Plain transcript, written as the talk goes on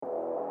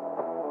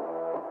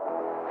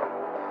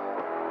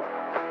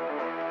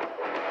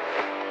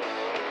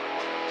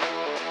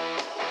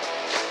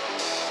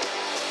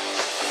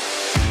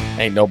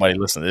Ain't nobody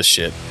listening to this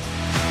shit.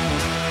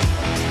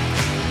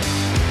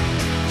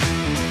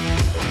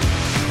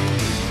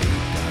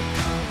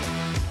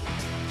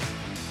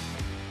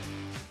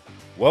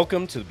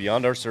 Welcome to the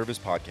Beyond Our Service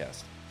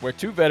podcast, where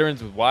two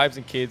veterans with wives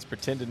and kids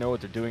pretend to know what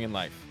they're doing in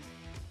life.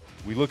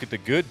 We look at the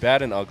good,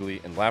 bad, and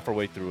ugly and laugh our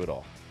way through it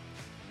all.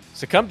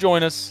 So come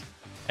join us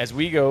as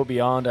we go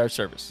beyond our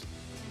service.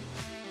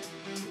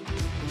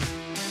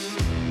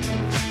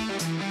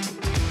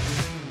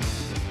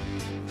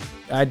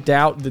 I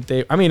doubt that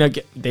they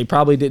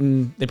probably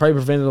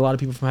prevented a lot of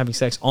people from having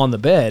sex on the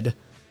bed.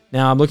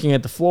 Now I'm looking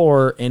at the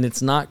floor and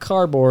it's not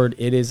cardboard,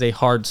 it is a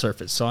hard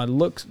surface. So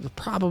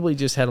probably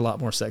just had a lot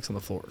more sex on the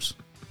floors.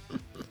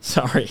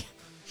 Sorry.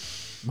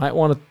 Might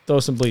want to throw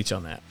some bleach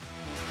on that.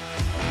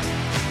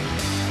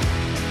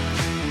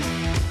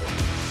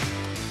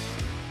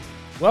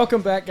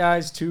 Welcome back,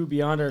 guys, to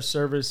Beyond Our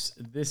Service.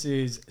 This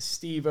is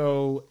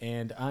Steve-O,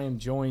 and I am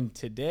joined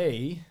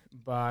today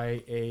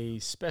by a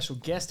special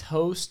guest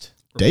host,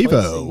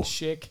 Davo.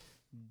 Schick,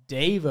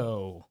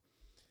 Davo.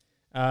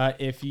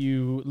 If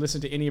you listen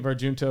to any of our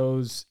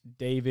Juntos,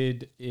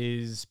 David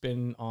has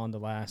been on the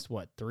last,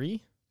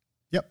 3?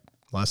 Yep,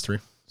 last 3.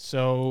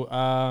 So,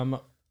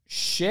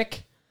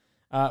 Schick,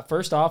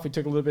 first off, we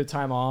took a little bit of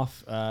time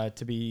off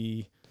to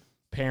be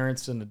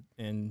parents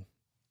and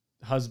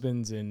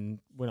husbands and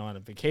went on a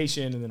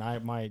vacation. And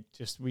then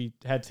we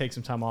had to take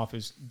some time off. It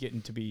was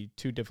getting to be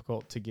too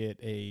difficult to get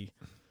a...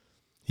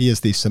 He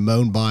is the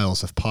Simone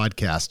Biles of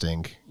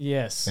podcasting.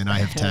 Yes. And I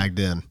have tagged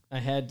in. I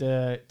had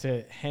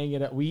to hang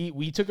it up.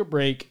 We took a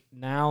break.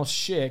 Now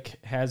Schick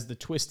has the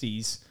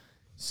twisties,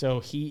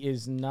 so he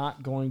is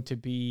not going to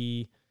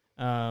be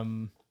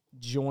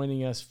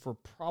joining us for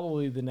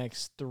probably the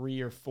next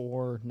 3 or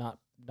 4. Not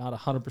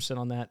 100%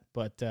 on that,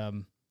 but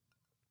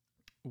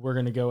we're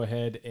going to go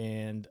ahead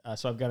and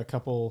so I've got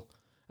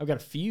a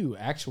few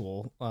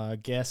actual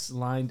guests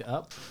lined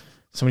up.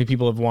 So many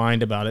people have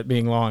whined about it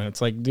being long.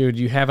 It's like, dude,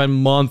 you have a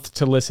month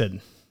to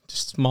listen.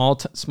 Just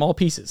small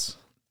pieces.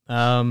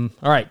 All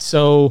right,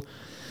 so...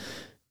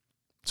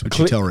 That's what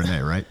you tell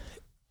Renee, right?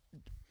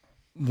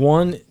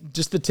 One,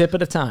 just the tip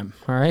at a time,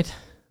 all right?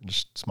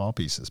 Just small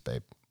pieces,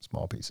 babe.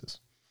 Small pieces.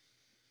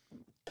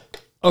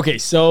 Okay,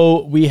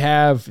 so we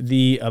have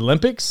the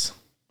Olympics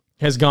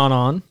has gone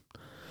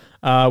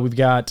on. We've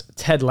got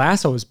Ted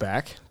Lasso is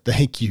back.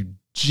 Thank you,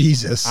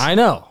 Jesus. I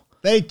know.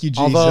 Thank you,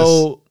 Jesus.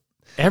 Although...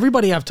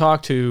 everybody I've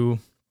talked to,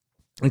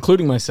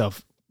 including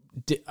myself,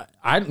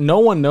 no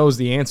one knows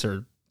the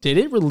answer. Did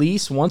it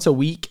release once a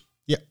week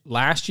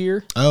last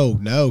year? Oh,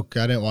 no.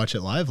 I didn't watch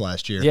it live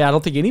last year. Yeah, I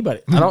don't think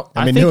anybody.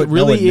 I think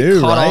it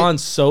caught on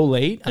so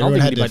late. Everyone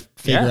had to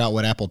figure out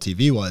what Apple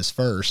TV was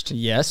first.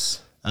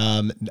 Yes.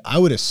 I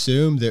would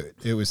assume that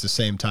it was the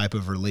same type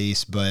of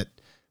release, but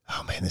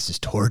oh, man, this is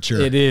torture.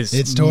 It is.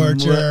 It's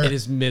torture. It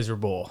is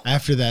miserable.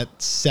 After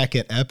that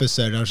second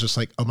episode, I was just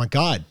like, oh, my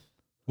God,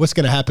 what's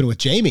going to happen with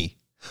Jamie?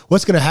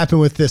 What's going to happen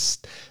with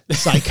this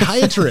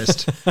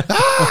psychiatrist?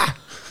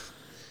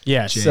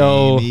 Yeah,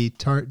 Jamie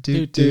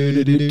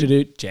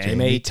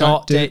Jamie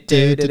Tart.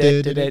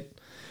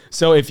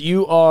 So if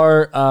you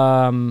are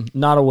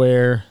not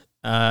aware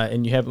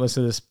and you haven't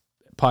listened to this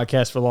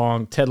podcast for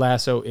long, Ted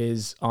Lasso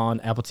is on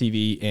Apple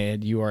TV,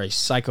 and you are a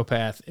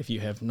psychopath if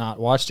you have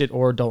not watched it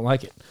or don't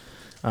like it.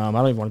 I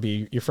don't even want to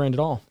be your friend at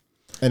all.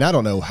 And I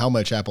don't know how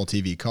much Apple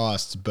TV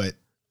costs, but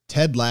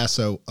Ted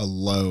Lasso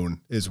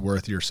alone is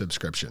worth your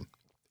subscription.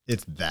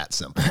 It's that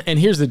simple. And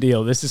here's the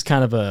deal. This is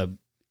kind of the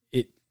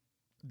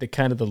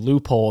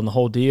loophole in the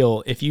whole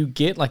deal. If you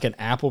get like an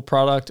Apple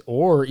product,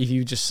 or if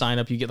you just sign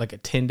up, you get like a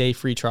 10-day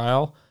free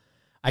trial.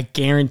 I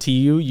guarantee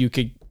you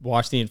could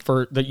watch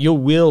you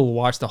will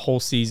watch the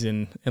whole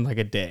season in like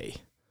a day,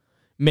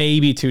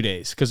 maybe 2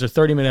 days, because they're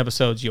 30-minute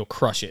episodes. You'll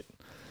crush it.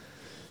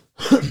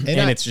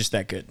 and it's just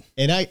that good.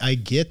 And I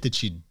get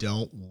that you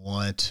don't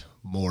want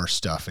more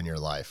stuff in your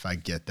life. I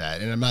get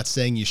that. And I'm not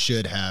saying you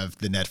should have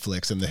the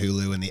Netflix and the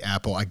Hulu and the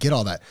Apple. I get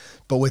all that.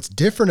 But what's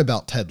different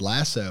about Ted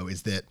Lasso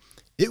is that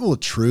it will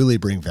truly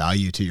bring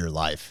value to your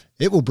life.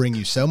 It will bring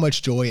you so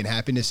much joy and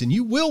happiness, and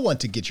you will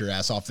want to get your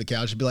ass off the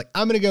couch and be like,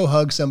 I'm going to go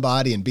hug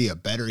somebody and be a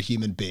better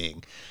human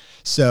being.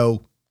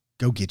 So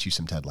go get you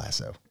some Ted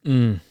Lasso.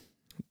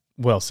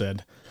 Well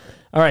said.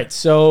 All right.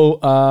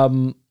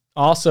 So,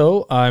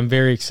 also, I'm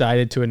very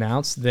excited to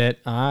announce that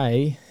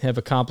I have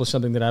accomplished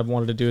something that I've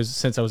wanted to do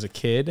since I was a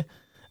kid,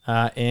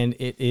 and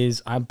it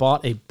is I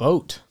bought a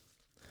boat,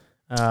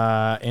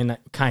 and I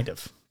kind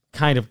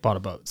of bought a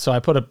boat. So I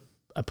put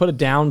a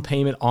down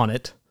payment on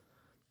it.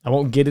 I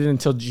won't get it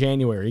until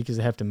January because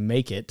I have to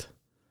make it.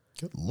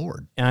 Good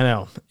Lord. I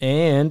know.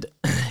 And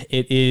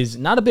it is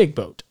not a big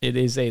boat. It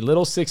is a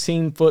little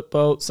 16-foot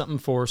boat, something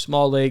for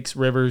small lakes,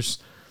 rivers.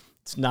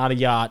 It's not a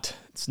yacht.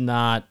 It's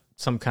not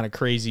some kind of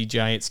crazy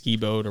giant ski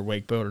boat or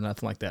wake boat or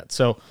nothing like that.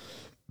 So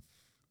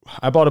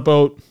I bought a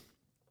boat,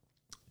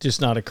 just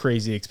not a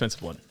crazy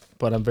expensive one,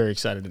 but I'm very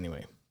excited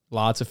anyway.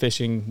 Lots of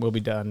fishing will be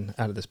done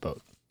out of this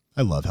boat.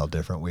 I love how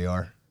different we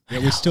are. Yeah,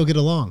 we still get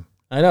along.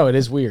 I know, it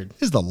is weird.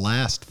 This is the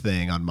last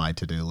thing on my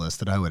to-do list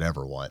that I would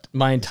ever want.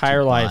 My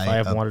entire life I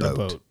have wanted a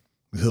boat.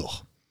 Ugh.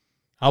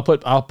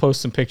 I'll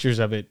post some pictures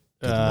of it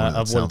Good Lord, that of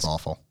what sounds it's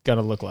awful.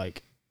 gonna look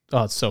like.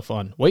 Oh, it's so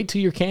fun. Wait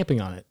till you're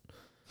camping on it.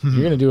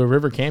 You're gonna do a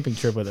river camping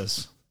trip with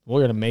us.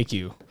 We're gonna make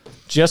you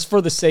just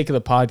for the sake of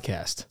the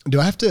podcast. Do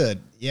I have to?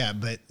 Yeah,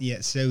 but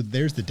yeah. So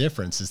there's the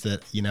difference is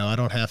that, I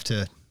don't have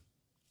to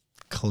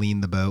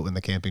clean the boat when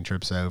the camping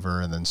trip's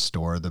over and then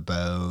store the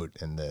boat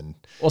and then.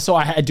 Well, so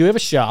I do have a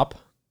shop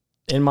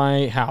in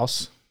my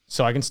house,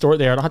 so I can store it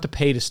there. I don't have to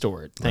pay to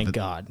store it. Thank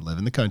God. Live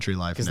in the country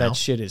life Because now. that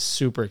shit is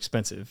super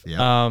expensive.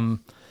 Yep.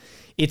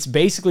 It's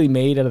basically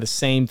made out of the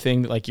same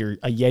thing that like a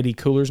Yeti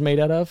cooler's made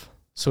out of.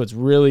 So it's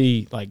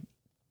really like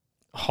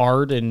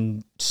hard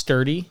and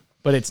sturdy,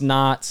 but it's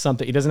not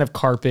something. It doesn't have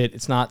carpet.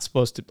 It's not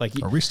supposed to like.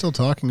 Are we still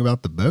talking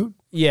about the boat?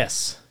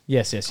 Yes.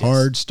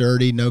 Hard,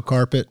 sturdy, no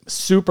carpet.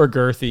 Super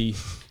girthy.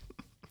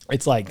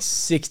 It's like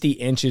 60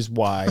 inches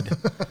wide.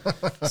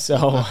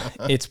 So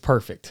it's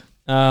perfect.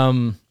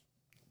 Very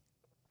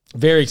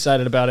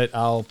excited about it.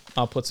 I'll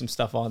put some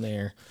stuff on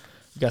there.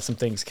 We've got some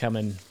things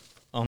coming.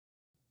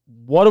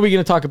 What are we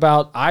going to talk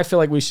about? I feel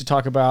like we should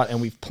talk about, and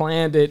we've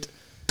planned it.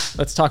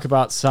 Let's talk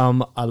about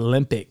some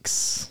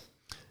Olympics.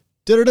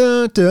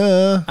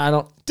 Da-da-da-da. I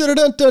don't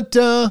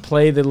Da-da-da-da-da.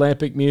 play the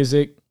Olympic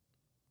music.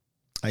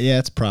 Yeah,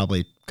 it's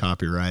probably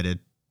copyrighted.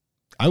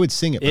 I would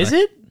sing it. Is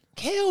it?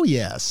 Hell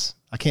yes.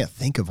 I can't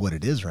think of what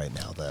it is right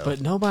now, though.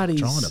 But nobody's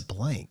drawing a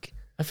blank.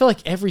 I feel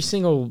like every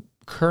single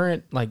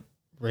current like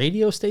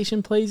radio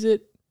station plays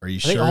it. Are you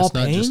they sure all it's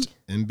not paying?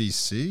 just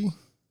NBC?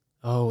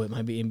 Oh, it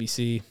might be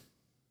NBC.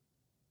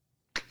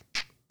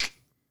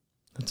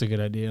 That's a good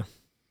idea.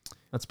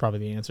 That's probably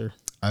the answer.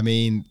 I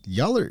mean,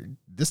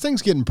 this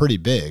thing's getting pretty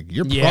big.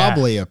 You're Yeah.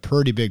 probably a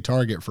pretty big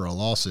target for a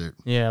lawsuit.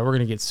 Yeah, we're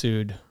gonna get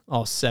sued.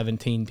 All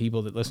 17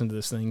 people that listen to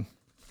this thing,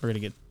 we're gonna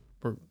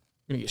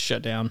get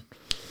shut down.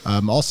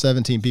 All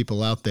 17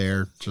 people out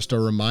there, just a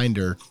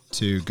reminder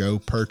to go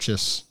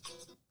purchase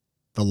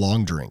the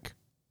long drink.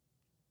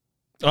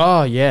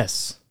 Oh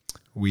yes,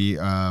 We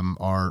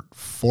are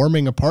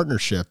forming a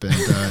partnership and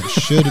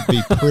should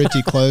be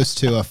pretty close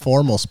to a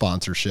formal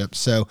sponsorship.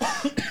 So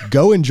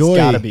go enjoy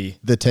gotta be.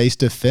 the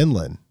taste of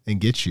Finland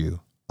and get you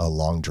a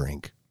long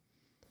drink.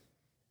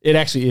 it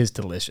actually is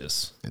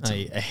delicious. It's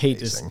I hate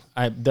this.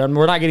 amazing.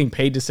 We're not getting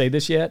paid to say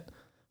this yet.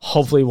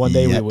 Hopefully one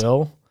day we Yet.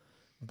 will.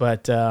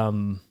 But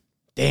damn,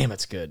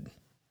 it's good.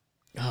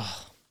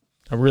 Oh,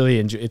 I really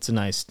enjoy. It's a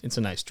nice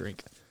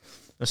drink.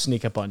 I'll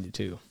sneak up on you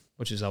too,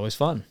 which is always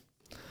fun.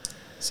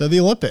 So the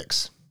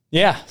Olympics.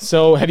 Yeah.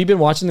 So have you been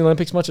watching the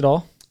Olympics much at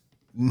all?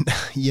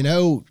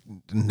 No.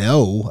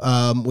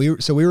 We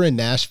were in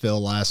Nashville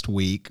last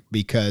week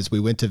because we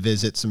went to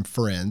visit some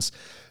friends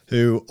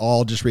who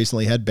all just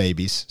recently had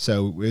babies.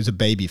 So it was a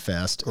baby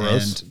fest.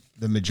 Gross. And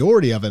the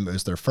majority of them, it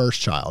was their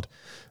first child,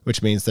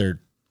 which means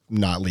they're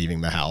not leaving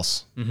the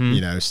house,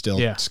 still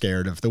Yeah.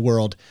 scared of the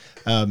world.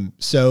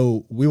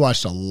 So we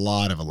watched a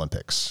lot of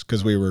Olympics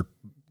because we were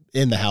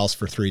in the house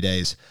for 3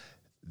 days.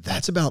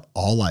 That's about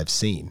all I've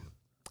seen.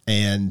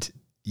 And,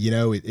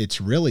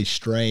 it's really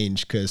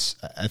strange because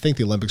I think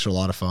the Olympics are a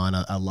lot of fun.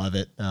 I love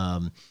it.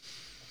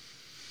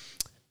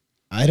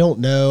 I don't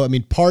know. I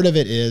mean, part of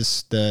it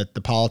is the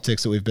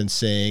politics that we've been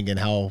seeing and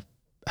how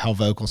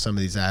vocal some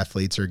of these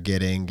athletes are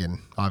getting. And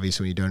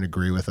obviously when you don't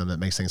agree with them, that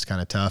makes things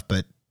kind of tough.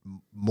 But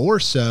more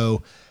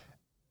so,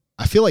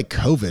 I feel like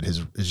COVID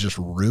is just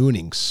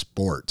ruining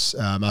sports.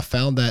 I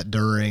found that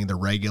during the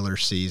regular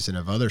season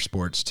of other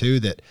sports too,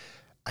 that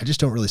I just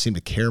don't really seem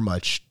to care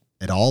much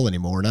at all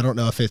anymore. And I don't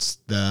know if it's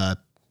the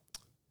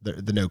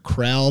no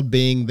crowd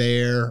being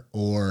there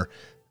or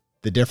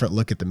the different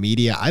look at the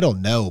media. I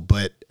don't know,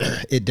 but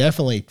it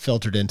definitely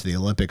filtered into the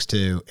Olympics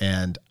too.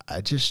 And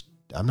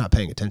I'm not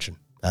paying attention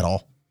at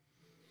all.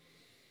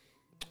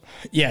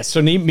 Yeah.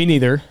 So me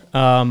neither.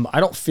 I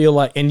don't feel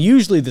like, and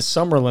usually the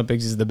Summer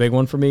Olympics is the big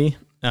one for me.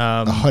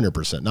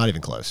 100%, not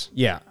even close.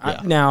 Yeah.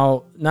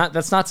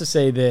 That's not to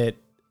say that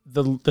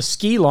the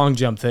ski long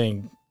jump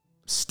thing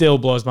still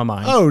blows my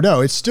mind. Oh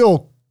no, it's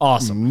still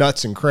Awesome.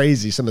 nuts and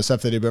crazy, some of the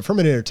stuff they do, but from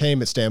an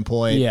entertainment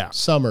standpoint, Yeah.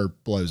 summer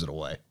blows it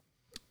away.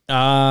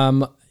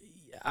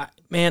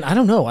 Man, I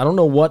don't know. I don't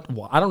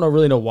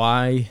really know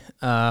why.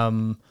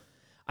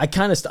 I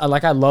kind of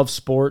I love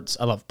sports.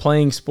 I love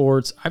playing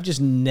sports. I've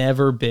just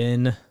never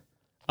been,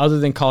 other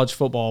than college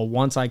football.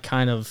 Once I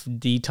kind of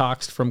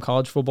detoxed from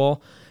college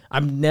football,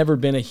 I've never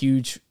been a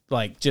huge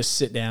just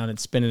sit down and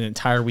spend an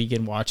entire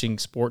weekend watching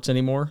sports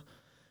anymore.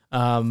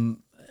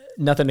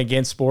 Nothing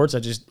against sports.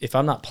 if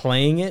I'm not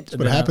playing it,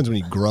 What happens when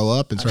you grow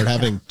up and start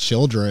having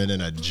children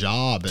and a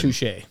job and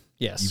Touche.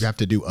 Yes. you have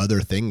to do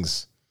other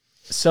things.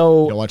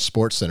 So You don't watch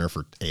Sports Center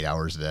for 8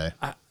 hours a day.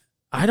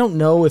 I don't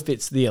know if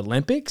it's the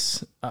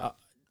Olympics.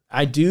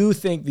 I do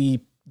think the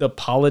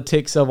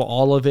politics of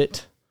all of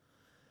it,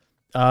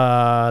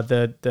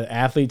 the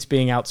athletes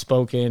being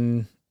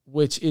outspoken,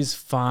 which is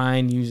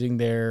fine, using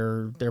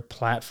their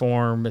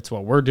platform. It's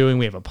what we're doing.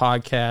 We have a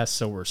podcast,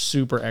 so we're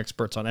super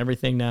experts on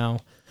everything now.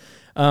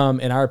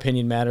 And our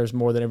opinion matters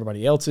more than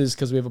everybody else's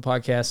because we have a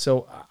podcast.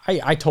 So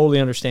I totally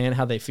understand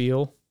how they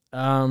feel.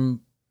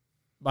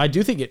 I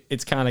do think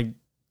it's kind of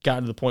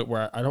gotten to the point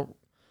where I don't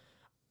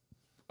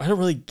I don't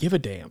really give a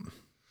damn.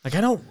 Like,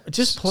 I don't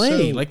just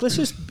play.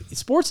 So-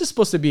 Sports is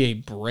supposed to be a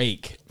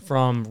break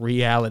from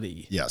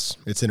reality. Yes,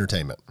 it's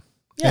entertainment.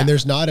 Yeah. And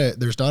there's not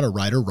a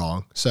right or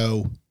wrong.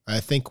 So I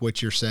think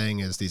what you're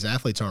saying is these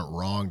athletes aren't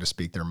wrong to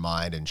speak their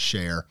mind and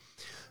share.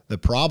 The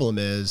problem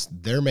is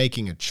they're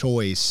making a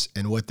choice,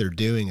 and what they're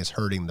doing is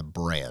hurting the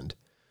brand.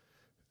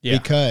 Yeah.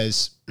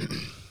 Because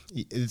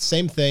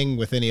same thing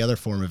with any other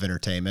form of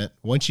entertainment.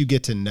 Once you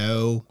get to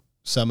know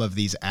some of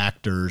these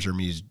actors or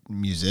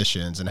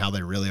musicians and how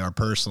they really are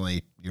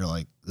personally, you're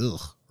like,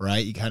 ugh,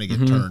 right? You kind of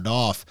get turned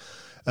off.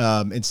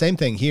 And same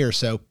thing here.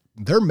 So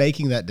they're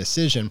making that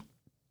decision.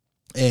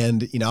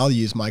 And, I'll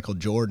use Michael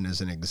Jordan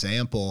as an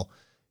example.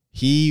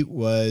 He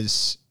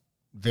was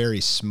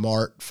very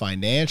smart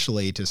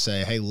financially to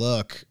say, hey,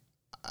 look,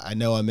 I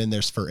know I'm in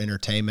this for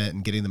entertainment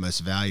and getting the most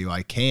value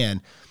I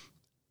can.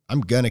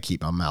 I'm going to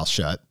keep my mouth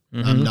shut.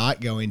 I'm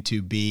not going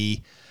to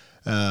be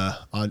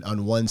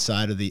on one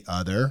side or the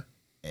other.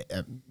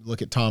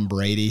 Look at Tom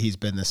Brady. He's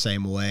been the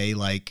same way.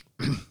 Like,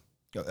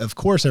 of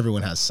course,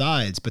 everyone has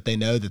sides, but they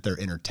know that they're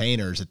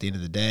entertainers at the end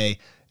of the day,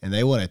 and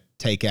they want to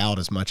take out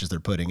as much as they're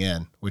putting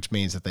in, which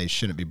means that they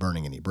shouldn't be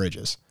burning any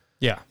bridges.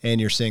 Yeah. And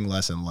you're seeing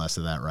less and less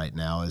of that right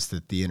now, is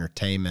that the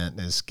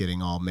entertainment is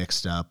getting all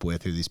mixed up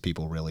with who these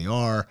people really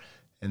are,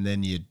 and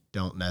then you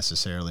don't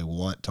necessarily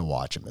want to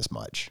watch them as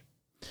much.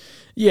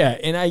 Yeah,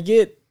 and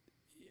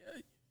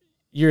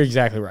you're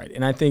exactly right.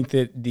 And I think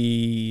that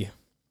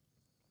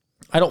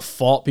I don't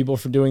fault people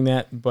for doing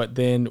that, but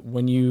then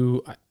when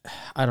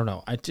I don't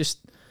know,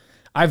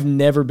 I've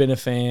never been a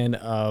fan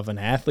of an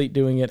athlete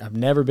doing it. I've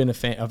never been a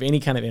fan of any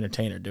kind of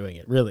entertainer doing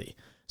it, really.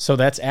 So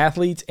that's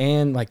athletes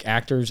and like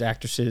actors,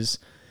 actresses.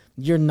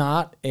 You're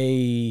not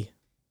a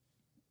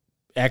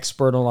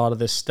expert on a lot of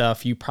this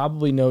stuff. You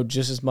probably know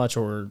just as much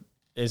or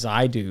as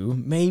I do,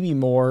 maybe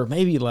more,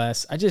 maybe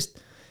less.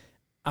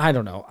 I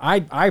don't know.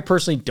 I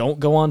personally don't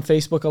go on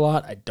Facebook a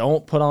lot. I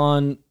don't put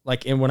on,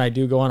 and when I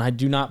do go on, I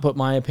do not put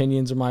my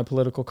opinions or my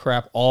political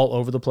crap all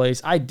over the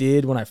place. I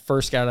did when I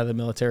first got out of the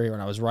military,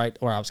 when I was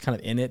kind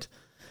of in it.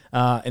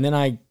 And then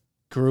I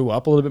grew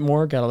up a little bit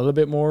more, got a little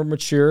bit more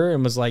mature,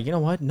 and was like, you know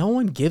what? No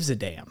one gives a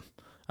damn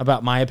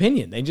about my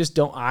opinion. They just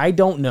don't. I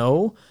don't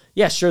know.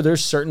 Yeah, sure.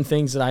 There's certain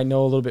things that I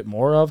know a little bit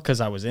more of because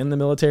I was in the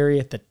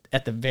military at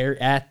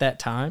that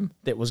time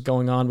that was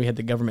going on. We had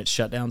the government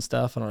shutdown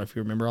stuff. I don't know if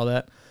you remember all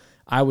that.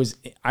 I was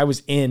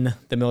in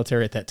the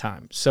military at that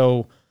time.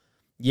 So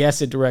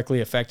yes, it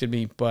directly affected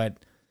me, but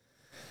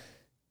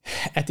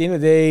at the end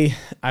of the day,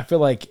 I feel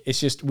like it's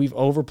just, we've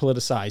over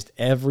politicized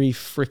every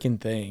freaking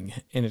thing,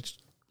 and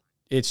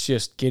it's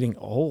just getting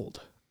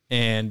old.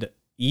 And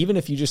even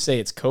if you just say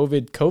it's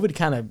COVID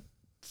kind of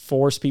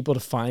forced people to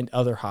find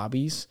other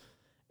hobbies.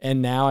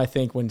 And now I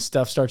think when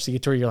stuff starts to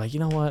get to where you're like, you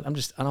know what?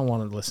 I don't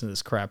want to listen to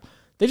this crap.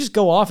 They just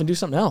go off and do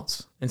something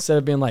else instead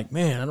of being like,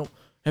 man, I don't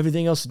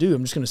everything else to do.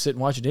 I'm just going to sit and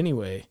watch it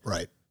anyway.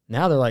 Right.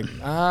 Now they're like,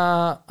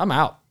 I'm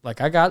out.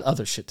 Like, I got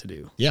other shit to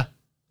do. Yeah.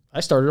 I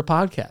started a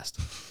podcast.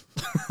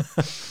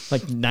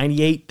 Like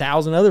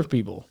 98,000 other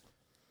people.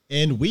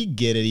 And we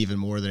get it even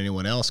more than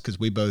anyone else because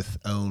we both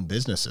own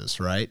businesses,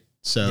 right?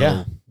 So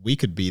Yeah. we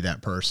could be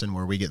that person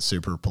where we get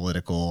super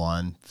political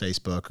on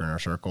Facebook or in our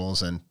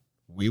circles, and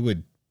we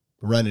would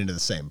run into the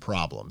same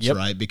problems, Yep.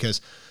 right?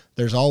 Because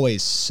there's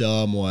always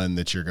someone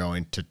that you're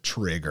going to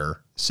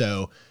trigger.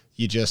 So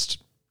you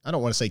just, I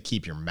don't want to say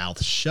keep your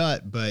mouth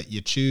shut, but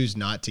you choose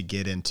not to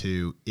get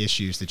into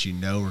issues that you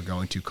know are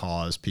going to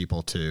cause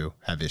people to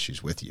have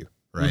issues with you,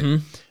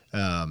 right?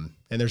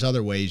 And there's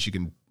other ways you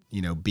can,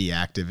 be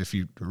active. If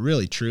you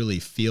really truly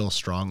feel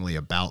strongly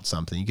about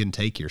something, you can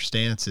take your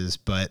stances,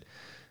 but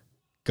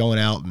going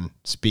out and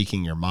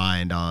speaking your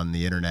mind on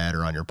the internet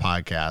or on your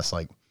podcast,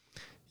 like,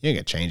 you ain't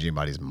gonna change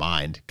anybody's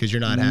mind because you're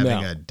not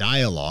having a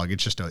dialogue.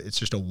 It's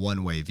just a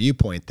one-way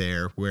viewpoint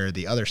there, where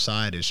the other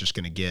side is just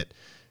going to get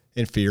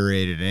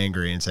infuriated and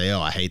angry and say,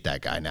 oh, I hate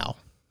that guy now.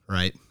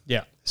 Right.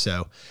 Yeah.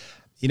 So,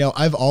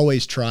 I've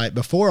always tried,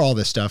 before all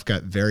this stuff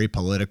got very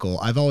political,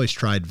 I've always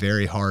tried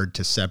very hard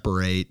to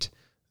separate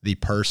the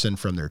person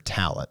from their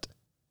talent.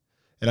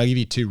 And I'll give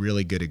you two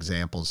really good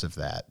examples of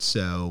that.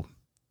 So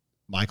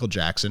Michael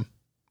Jackson,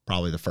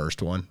 probably the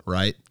first one,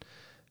 right?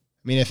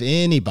 I mean, if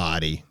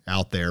anybody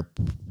out there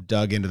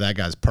dug into that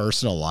guy's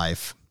personal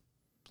life,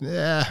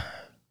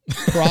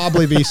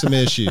 probably be some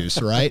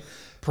issues, right?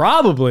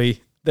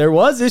 Probably. There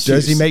was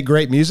issues. Does he make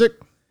great music?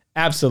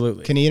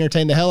 Absolutely. Can he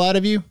entertain the hell out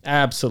of you?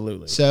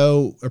 Absolutely.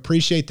 So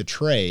appreciate the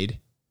trade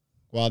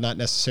while not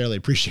necessarily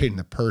appreciating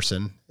the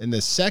person. And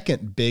the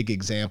second big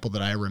example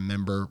that I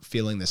remember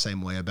feeling the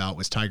same way about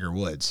was Tiger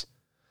Woods.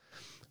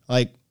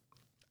 Like,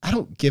 I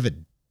don't give a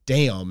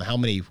damn how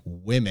many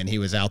women he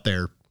was out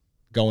there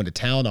going to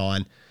town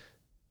on.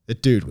 The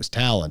dude was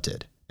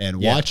talented.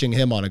 And watching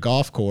him on a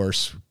golf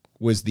course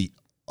was the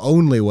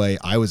only way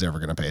I was ever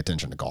going to pay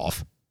attention to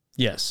golf.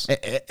 Yes.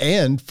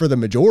 And for the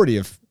majority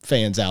of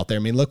fans out there,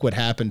 I mean, look what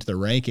happened to the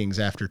rankings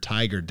after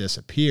Tiger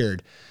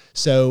disappeared.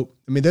 So,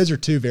 I mean, those are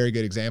two very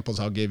good examples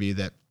I'll give you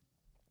that,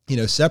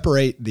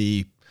 separate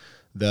the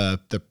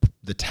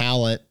the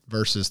talent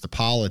versus the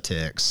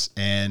politics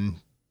and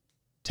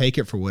take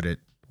it for what it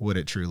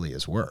truly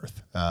is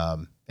worth.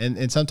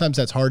 And sometimes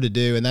that's hard to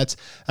do. And that's,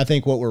 I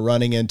think, what we're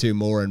running into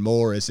more and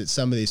more is that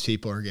some of these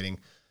people are getting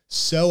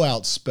so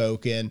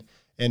outspoken.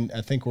 And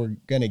I think we're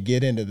going to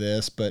get into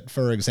this, but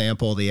for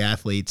example, the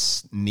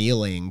athletes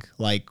kneeling,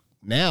 like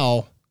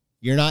now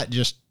you're not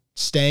just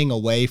staying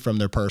away from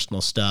their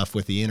personal stuff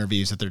with the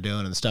interviews that they're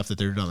doing and the stuff that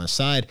they're doing on the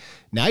side.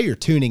 Now you're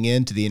tuning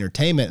into the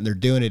entertainment and they're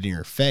doing it in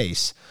your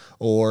face.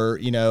 Or,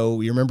 you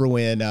remember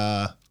when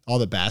all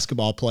the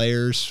basketball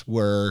players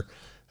were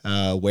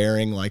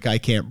wearing like I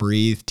Can't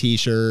Breathe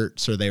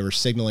t-shirts, or they were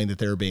signaling that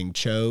they were being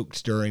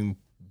choked during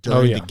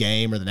the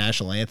game or the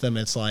national anthem.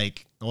 It's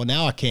like, well,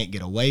 now I can't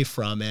get away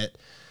from it.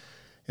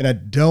 And I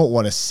don't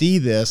want to see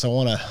this. I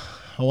want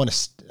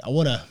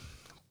to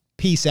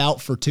peace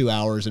out for 2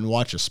 hours and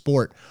watch a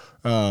sport.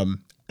 I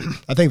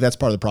think that's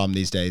part of the problem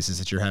these days is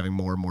that you're having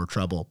more and more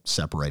trouble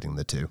separating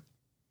the two.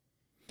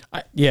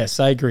 Yes,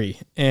 I agree.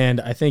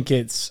 And I think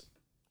I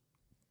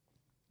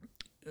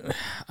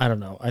don't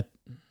know.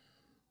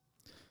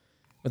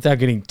 Without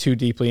getting too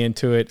deeply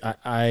into it,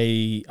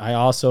 I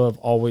also have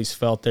always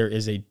felt there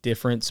is a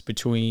difference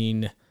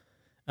between,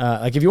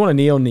 like if you want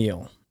to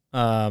kneel.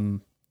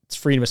 It's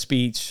freedom of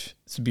speech.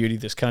 It's the beauty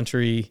of this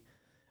country.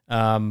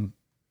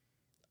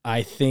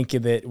 I think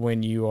that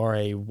when you are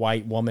a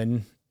white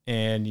woman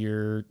and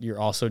you're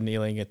also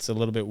kneeling, it's a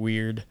little bit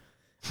weird.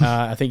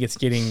 I think it's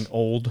getting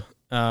old.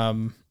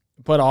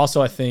 But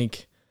also I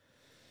think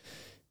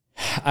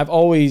I've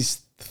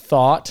always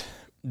thought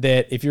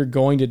that if you're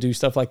going to do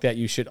stuff like that,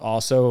 you should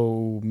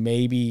also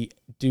maybe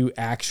do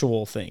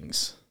actual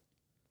things.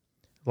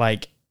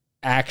 Like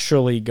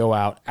actually go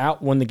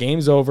out when the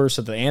game's over,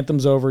 so the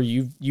anthem's over,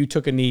 you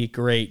took a knee,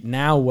 great.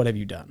 Now what have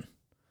you done?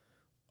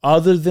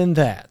 Other than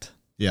that,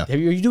 yeah. Are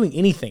you doing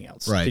anything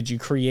else? Right. Did you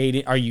create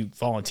it? Are you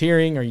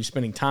volunteering? Are you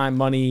spending time,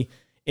 money,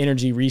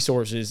 energy,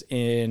 resources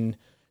in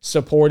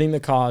supporting the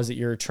cause that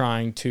you're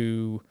trying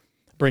to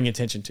bring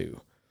attention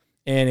to?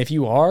 And if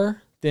you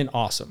are, then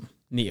awesome.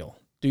 Kneel.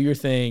 Do your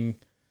thing.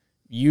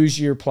 Use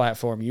your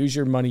platform. Use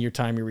your money, your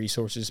time, your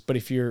resources.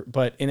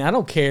 And I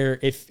don't care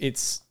if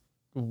it's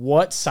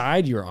what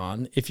side you're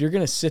on. If you're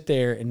going to sit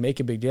there and make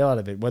a big deal out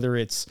of it, whether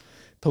it's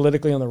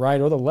politically on the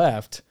right or the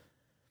left,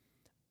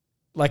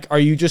 like, are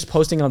you just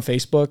posting on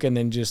Facebook and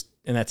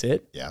that's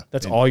it? Yeah.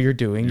 That's all you're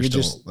doing. You're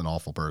still just an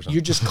awful person.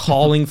 You're just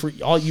calling for,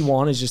 all you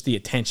want is just the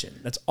attention.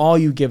 That's all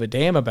you give a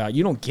damn about.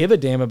 You don't give a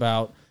damn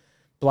about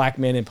black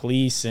men in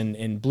police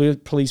and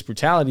police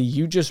brutality.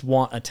 You just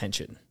want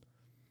attention.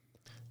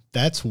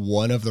 That's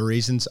one of the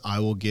reasons I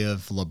will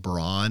give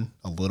LeBron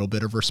a little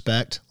bit of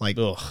respect. Like,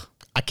 Ugh.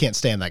 I can't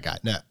stand that guy.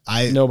 No,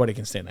 Nobody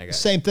can stand that guy.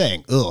 Same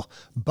thing. Ugh.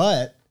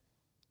 But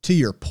to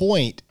your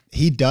point,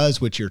 he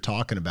does what you're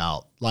talking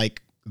about.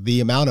 Like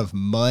the amount of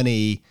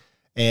money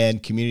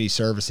and community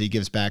service he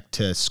gives back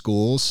to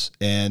schools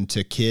and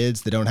to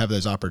kids that don't have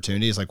those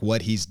opportunities, like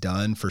what he's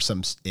done for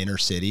some inner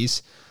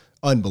cities,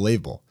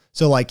 unbelievable.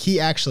 So like he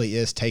actually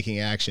is taking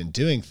action,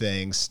 doing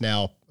things.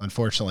 Now,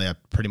 unfortunately, I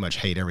pretty much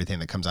hate everything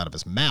that comes out of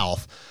his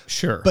mouth.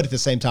 Sure. But at the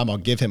same time, I'll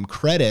give him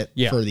credit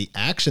for the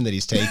action that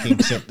he's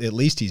taking. So at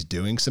least he's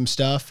doing some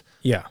stuff.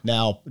 Yeah.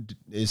 Now,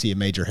 is he a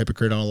major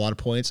hypocrite on a lot of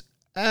points?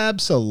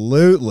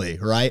 Absolutely.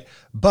 Right.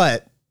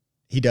 But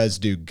he does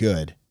do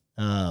good.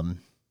 And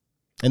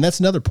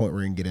that's another point we're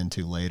going to get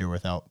into later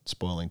without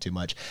spoiling too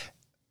much.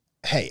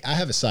 Hey, I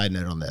have a side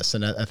note on this,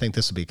 and I think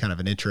this will be kind of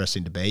an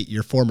interesting debate.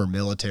 Your former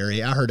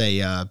military. I heard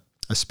a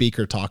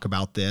speaker talk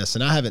about this,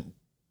 and I haven't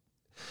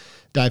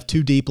dived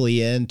too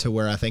deeply into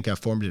where I think I've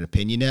formed an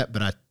opinion yet,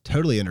 but I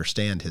totally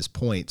understand his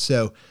point.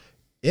 So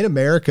in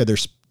America,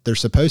 there's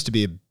supposed to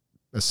be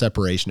a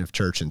separation of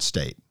church and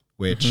state,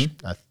 which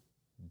I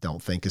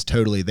don't think is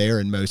totally there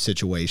in most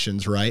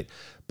situations, right?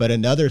 But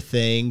another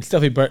thing... It's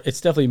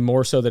definitely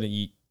more so than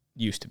it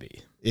used to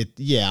be.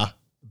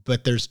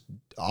 But there's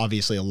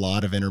obviously a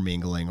lot of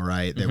intermingling,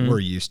 right, that we're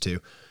used to.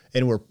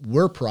 And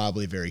we're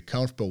probably very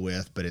comfortable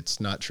with, but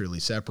it's not truly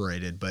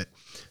separated. But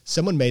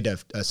someone made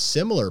a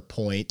similar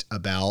point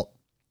about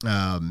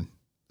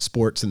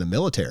sports in the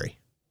military.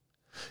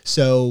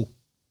 So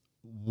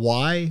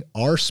why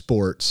are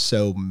sports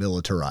so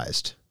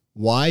militarized?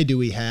 Why do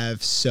we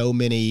have so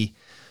many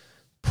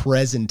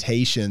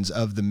presentations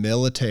of the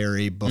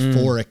military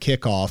before a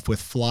kickoff with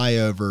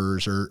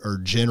flyovers or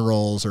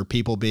generals or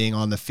people being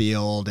on the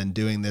field and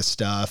doing this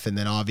stuff? And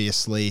then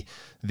obviously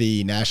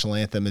the national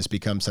anthem has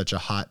become such a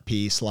hot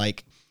piece.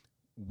 Like,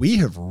 we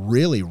have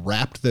really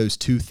wrapped those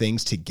two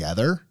things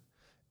together.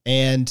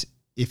 And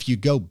if you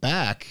go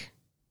back,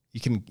 you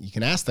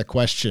can ask the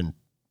question,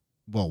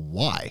 well,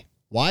 why?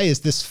 Why is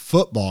this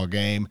football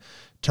game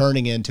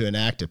turning into an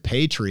act of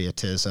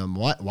patriotism?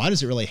 Why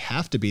does it really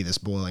have to be this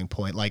boiling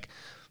point? Like,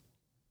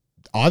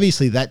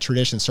 obviously that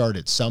tradition started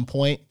at some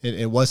point.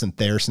 It wasn't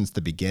there since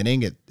the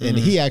beginning. And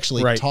he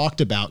actually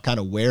talked about kind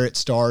of where it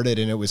started,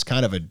 and it was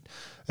kind of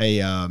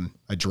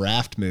a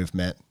draft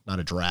movement, not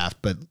a draft,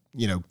 but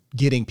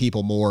getting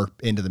people more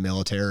into the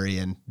military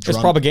and it's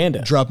propaganda.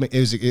 It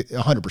was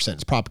 100%.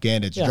 It's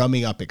propaganda. It's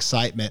drumming up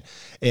excitement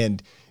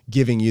and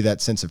giving you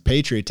that sense of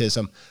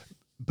patriotism.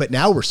 But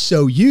now we're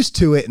so used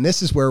to it, and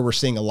this is where we're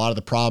seeing a lot of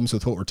the problems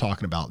with what we're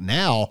talking about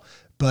now.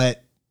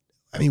 But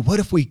I mean, what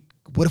if we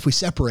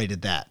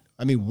separated that?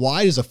 I mean,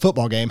 why does a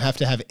football game have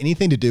to have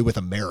anything to do with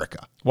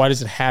America? Why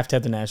does it have to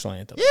have the national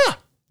anthem? Yeah.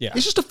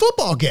 It's just a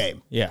football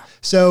game. Yeah.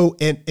 So,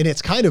 and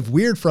it's kind of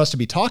weird for us to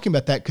be talking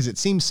about that because it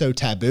seems so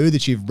taboo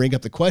that you bring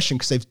up the question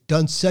because they've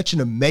done such an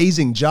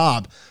amazing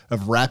job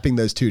of wrapping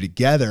those two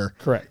together.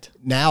 Correct.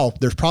 Now,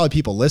 there's probably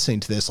people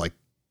listening to this like,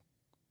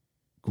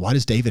 why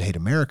does David hate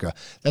America?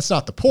 That's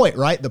not the point,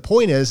 right? The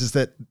point is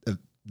that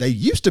they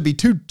used to be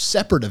two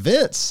separate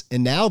events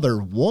and now they're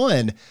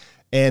one.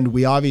 And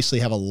we obviously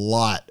have a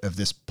lot of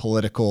this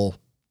political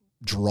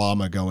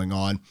drama going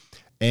on.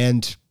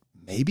 And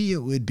maybe it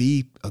would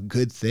be a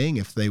good thing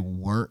if they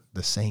weren't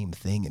the same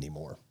thing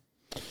anymore.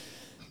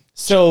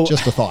 So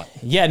just a thought.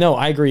 Yeah, no,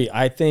 I agree.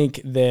 I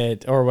think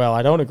that,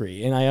 I don't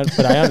agree.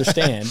 But I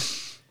understand.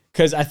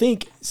 Because I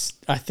think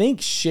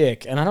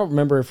Schick, and I don't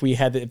remember if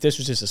this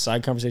was just a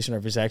side conversation or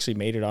if it's actually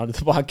made it onto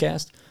the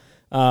podcast,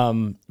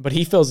 but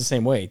he feels the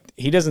same way.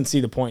 He doesn't see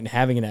the point in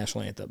having a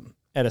national anthem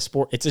at a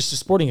sport. It's just a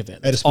sporting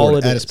event. At a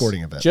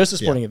sporting event. Just a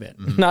sporting event.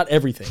 Mm-hmm. Not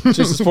everything.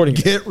 Just a sporting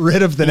event. Get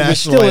rid of the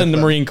national anthem. Still in in the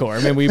Marine Corps.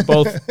 I mean, we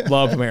both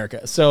love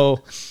America. So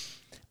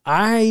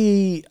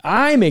I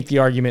make the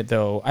argument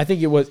though. I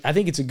think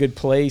it's a good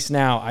place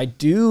now. I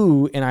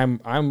do,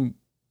 and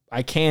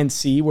I can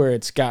see where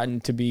it's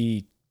gotten to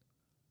be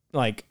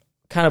like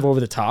kind of over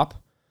the top.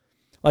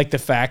 Like the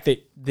fact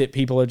that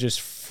people are just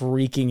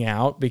freaking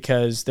out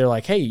because they're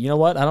like, hey, you know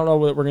what? I don't know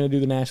what we're going to do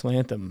the national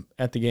anthem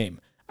at the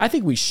game. I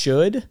think we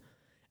should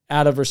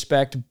out of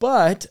respect,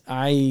 but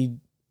I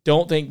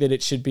don't think that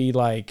it should be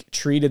like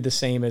treated the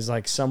same as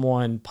like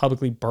someone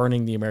publicly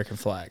burning the American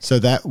flag. So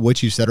that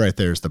what you said right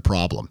there is the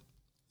problem.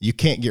 You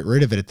can't get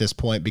rid of it at this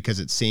point because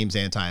it seems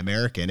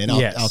anti-American. And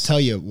I'll tell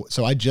you,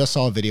 so I just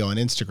saw a video on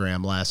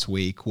Instagram last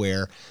week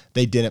where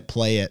they didn't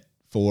play it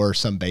for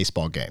some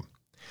baseball game.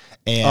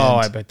 And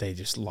I bet they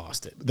just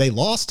lost it. They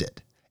lost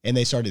it and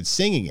they started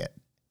singing it.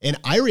 And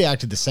I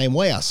reacted the same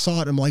way. I saw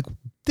it and I'm like,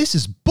 this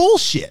is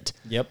bullshit.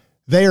 Yep.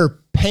 They're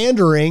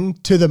pandering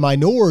to the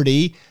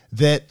minority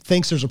that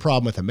thinks there's a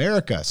problem with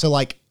America. So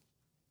like,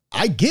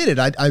 I get it.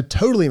 I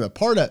totally am a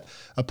part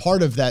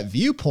of that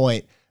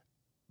viewpoint,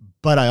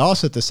 but I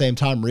also at the same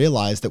time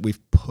realize that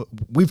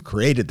we've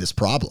created this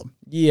problem.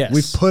 Yes.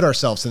 We've put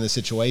ourselves in this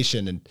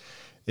situation and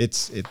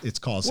it's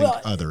causing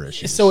other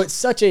issues. So it's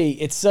such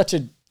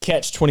a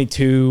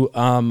catch-22.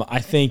 I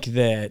think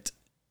that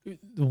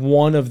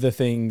one of the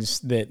things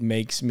that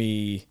makes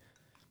me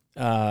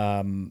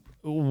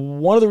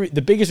one of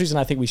the biggest reason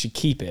I think we should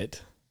keep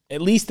it,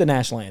 at least the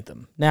national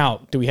anthem.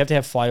 Now, do we have to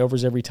have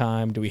flyovers every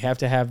time? Do we have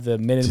to have the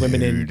men and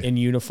women in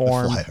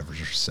uniform? The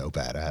flyovers are so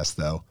badass,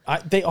 though.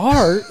 They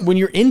are. When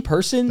you're in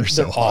person, they're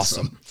so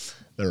awesome.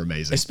 They're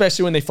amazing.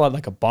 Especially when they fly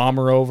like a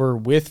bomber over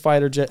with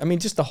fighter jet. I mean,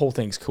 just the whole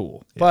thing's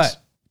cool. Yes.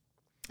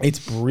 But it's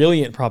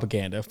brilliant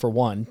propaganda, for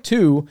one.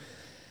 Two,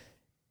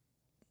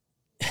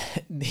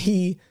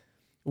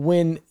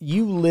 when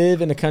you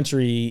live in a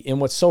country,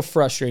 and what's so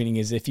frustrating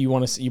is if you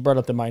want to, you brought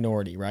up the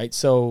minority, right?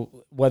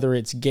 So whether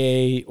it's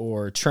gay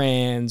or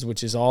trans,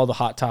 which is all the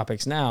hot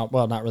topics now,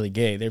 well, not really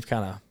gay. They're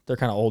kind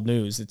of old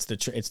news. It's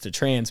the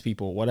trans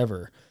people,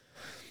 whatever.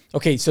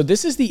 Okay. So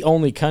this is the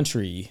only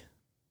country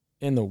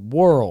in the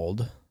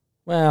world.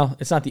 Well,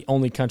 it's not the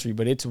only country,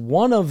 but it's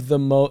one of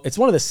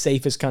the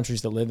safest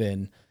countries to live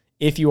in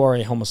if you are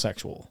a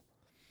homosexual.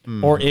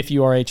 Or if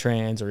you are a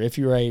trans, or if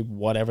you're a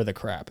whatever the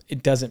crap.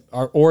 It doesn't,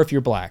 or if you're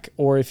black,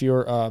 or if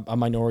you're a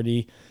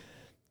minority.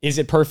 Is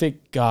it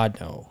perfect? God,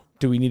 no.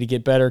 Do we need to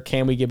get better?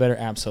 Can we get better?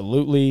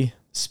 Absolutely,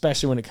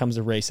 especially when it comes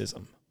to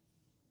racism.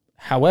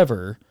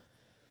 However,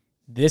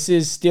 this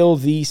is still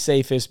the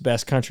safest,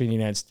 best country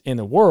in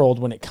the world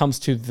when it comes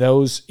to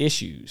those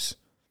issues.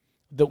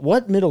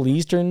 What Middle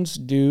Easterns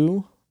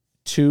do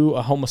to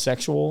a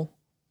homosexual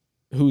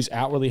who's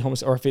outwardly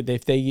homosexual, or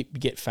if they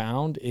get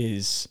found,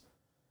 is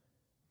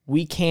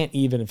we can't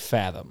even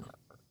fathom.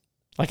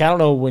 Like, I don't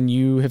know when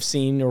you have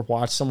seen or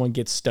watched someone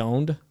get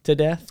stoned to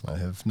death. I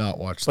have not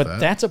watched that. But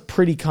that's a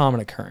pretty common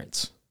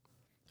occurrence.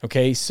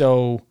 Okay,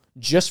 so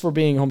just for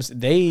being homosexual,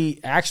 they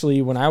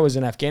actually, when I was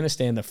in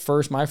Afghanistan,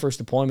 my first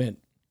deployment,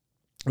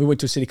 we went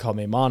to a city called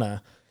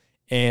Maymana,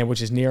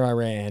 which is near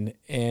Iran,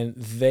 and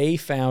they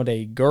found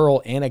a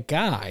girl and a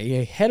guy,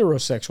 a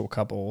heterosexual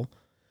couple,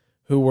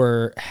 who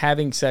were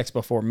having sex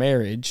before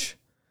marriage.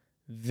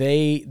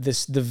 The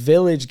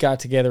village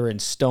got together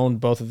and stoned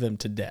both of them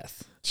to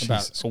death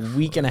about a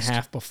week and a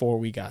half before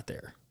we got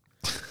there.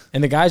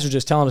 And the guys were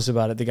just telling us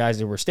about it, the guys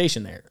that were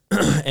stationed there.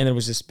 And it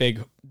was this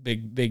big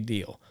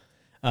deal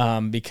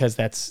because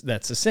that's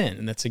a sin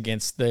and that's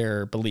against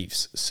their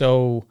beliefs.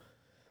 So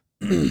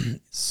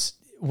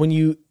when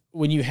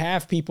you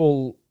have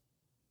people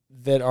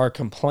that are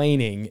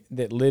complaining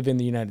that live in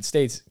the United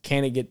States,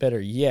 can it get better?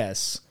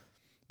 Yes.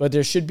 But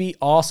there should be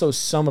also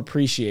some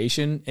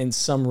appreciation and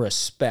some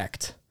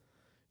respect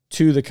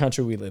to the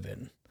country we live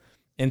in.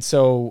 And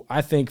so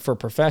I think for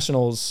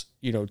professionals,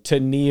 to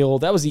kneel,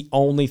 that was the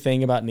only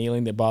thing about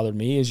kneeling that bothered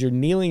me, is you're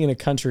kneeling in a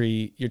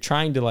country, you're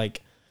trying to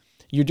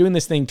you're doing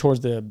this thing towards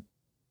the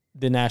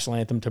national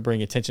anthem to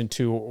bring attention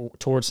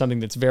towards something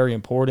that's very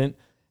important.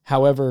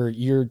 However,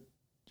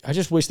 I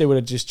just wish they would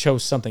have just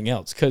chose something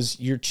else, because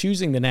you're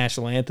choosing the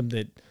national anthem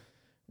that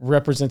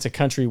represents a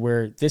country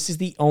where this is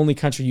the only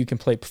country you can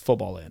play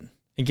football in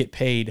and get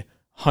paid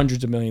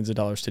hundreds of millions of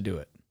dollars to do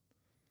it.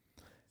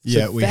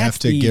 Yeah, we have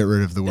to get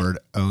rid of the word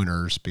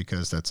owners,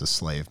 because that's a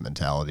slave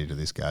mentality to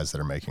these guys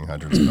that are making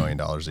hundreds of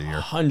 $millions a year.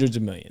 Hundreds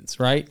of millions,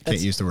 right? Can't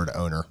use the word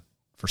owner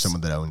for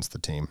someone that owns the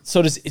team.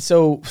 So it's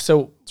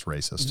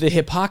racist. The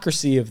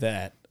hypocrisy of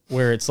that,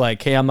 where it's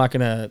like, hey, I'm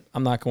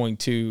going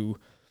to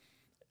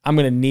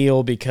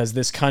kneel because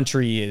this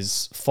country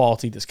is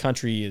faulty, this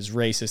country is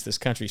racist, this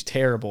country's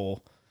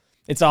terrible.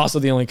 It's also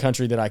the only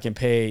country that I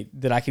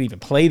can even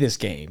play this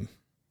game.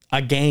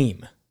 A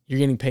game. You're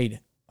getting paid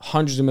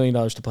hundreds of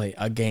 $millions to play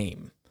a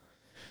game.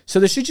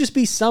 So there should just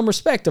be some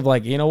respect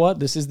of you know what?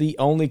 This is the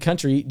only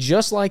country.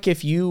 Just like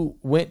if you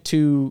went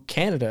to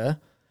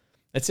Canada,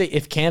 let's say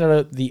if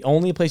Canada, the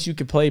only place you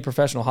could play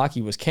professional hockey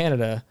was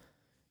Canada,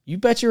 you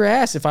bet your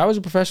ass, if I was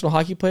a professional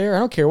hockey player, I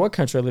don't care what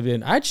country I lived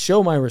in, I'd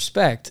show my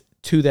respect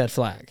to that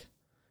flag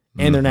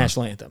and their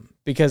national anthem,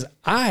 because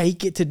I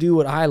get to do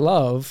what I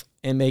love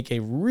and make a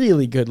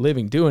really good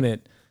living doing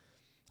it.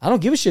 I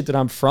don't give a shit that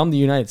I'm from the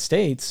United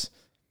States.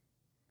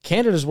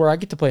 Canada's where I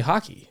get to play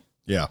hockey.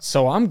 Yeah.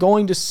 So I'm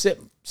going to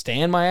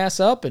stand my ass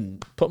up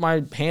and put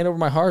my hand over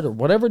my heart, or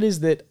whatever it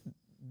is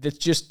that's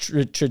just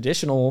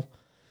traditional.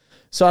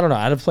 So I don't know.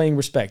 Out of playing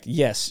respect,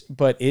 yes,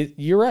 but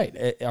you're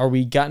right. Are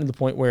we gotten to the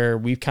point where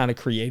we've kind of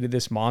created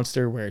this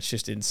monster where it's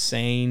just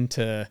insane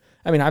to?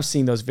 I mean, I've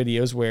seen those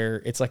videos where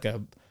it's like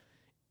a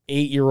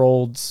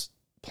 8-year-olds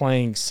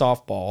playing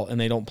softball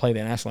and they don't play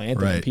the national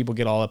anthem, right, and people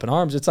get all up in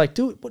arms. It's like,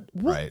 dude, what?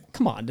 Right.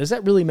 Come on, does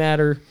that really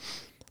matter?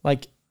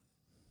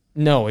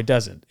 No, it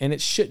doesn't, and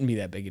it shouldn't be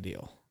that big a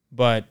deal.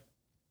 But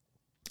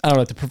I don't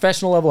know. At the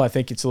professional level, I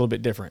think it's a little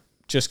bit different,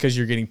 just because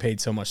you're getting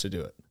paid so much to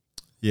do it.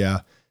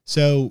 Yeah.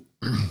 So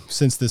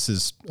since this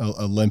is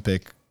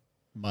Olympic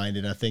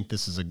minded, I think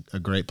this is a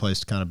great place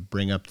to kind of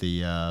bring up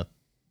the,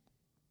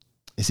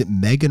 is it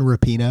Megan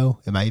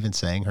Rapinoe? Am I even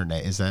saying her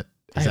name? Is that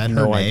her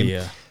no name?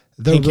 Idea.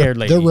 The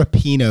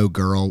Rapinoe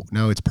girl.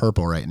 No, it's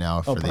purple right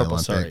now for the purple,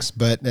 Olympics.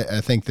 sorry. But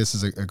I think this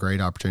is a great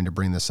opportunity to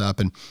bring this up.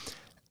 And,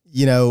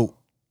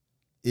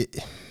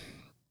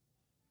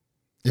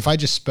 if I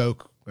just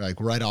spoke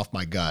right off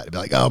my gut, I'd be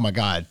like, oh my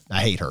God,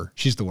 I hate her.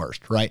 She's the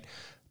worst, right?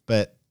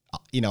 But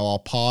I'll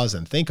pause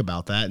and think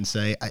about that and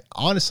say, I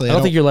don't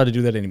think you're allowed to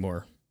do that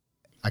anymore.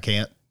 I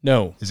can't.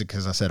 No. Is it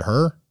because I said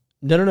her?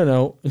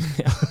 No.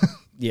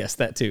 Yes,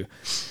 that too.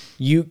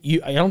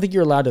 I don't think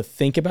you're allowed to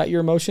think about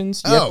your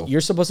emotions.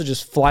 You're supposed to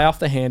just fly off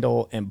the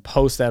handle and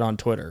post that on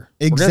Twitter.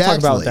 Exactly. We're going to talk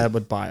about that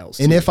with Biles.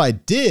 And if I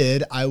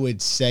did, I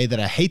would say that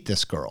I hate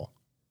this girl.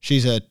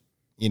 She's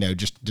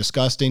just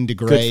disgusting,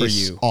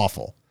 disgrace,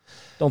 awful.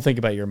 Don't think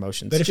about your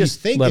emotions. But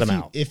just let them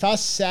out. If I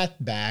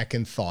sat back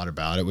and thought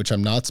about it, which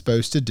I'm not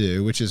supposed to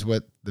do, which is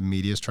what the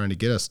media is trying to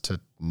get us to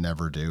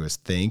never do, is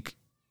think,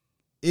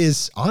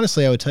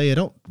 honestly, I would tell you, I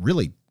don't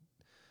really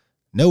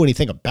know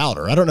anything about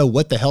her. I don't know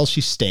what the hell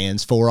she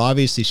stands for.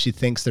 Obviously, she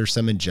thinks there's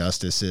some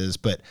injustices,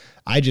 but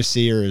I just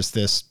see her as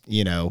this,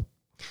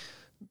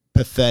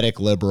 pathetic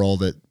liberal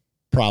that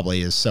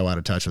probably is so out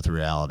of touch with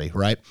reality,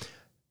 right?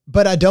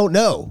 But I don't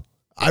know.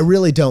 I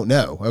really don't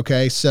know.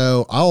 Okay.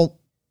 So I'll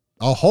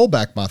hold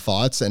back my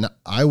thoughts, and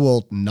I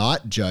will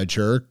not judge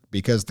her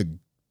because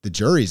the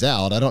jury's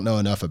out. I don't know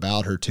enough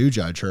about her to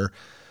judge her.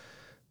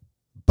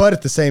 But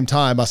at the same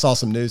time, I saw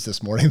some news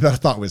this morning that I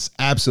thought was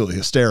absolutely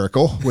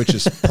hysterical, which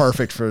is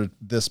perfect for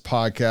this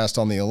podcast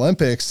on the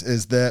Olympics,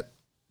 is that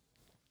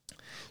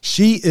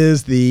she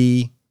is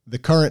the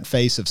current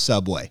face of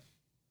Subway.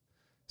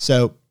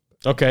 So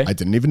okay, I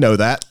didn't even know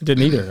that.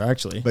 Didn't either,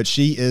 actually. But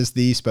she is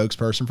the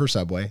spokesperson for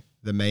Subway,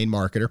 the main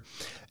marketer.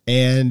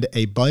 And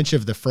a bunch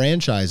of the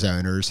franchise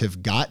owners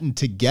have gotten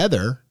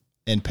together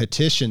and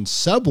petitioned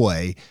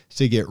Subway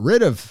to get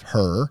rid of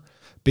her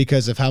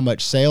because of how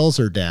much sales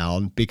are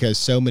down, because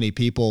so many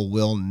people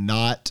will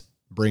not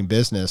bring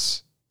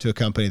business to a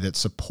company that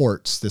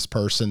supports this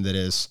person that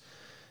is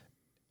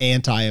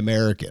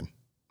anti-American,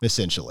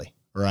 essentially,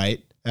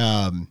 right?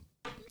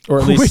 Or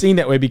at least seen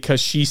that way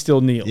because she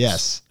still kneels.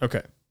 Yes.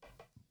 Okay.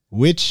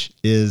 Which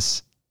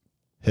is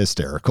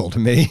hysterical to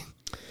me.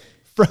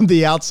 From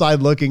the outside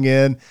looking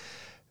in,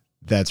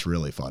 that's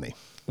really funny.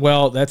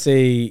 Well, it's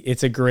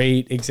a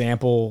great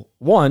example.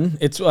 One,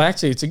 it's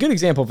a good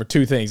example for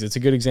two things. It's a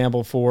good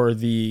example for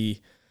the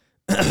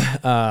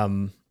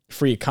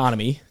free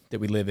economy that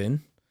we live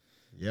in.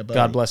 Yeah, buddy.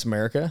 God bless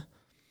America.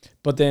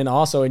 But then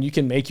also, and you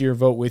can make your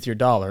vote with your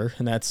dollar,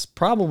 and that's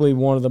probably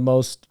one of the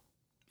most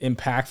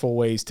impactful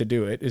ways to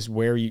do it is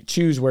where you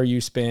choose where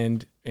you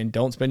spend and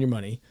don't spend your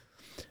money.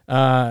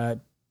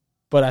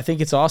 But I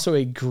think it's also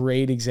a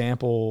great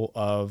example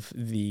of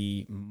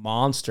the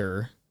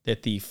monster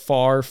that the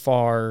far,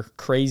 far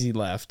crazy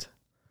left,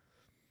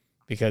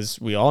 because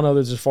we all know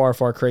there's a far,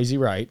 far crazy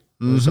right.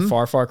 There's a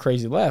far, far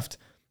crazy left,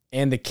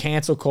 and the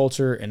cancel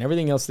culture and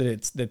everything else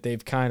that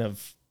they've kind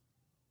of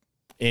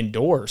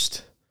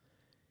endorsed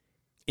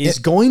is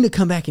going to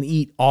come back and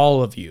eat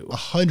all of you.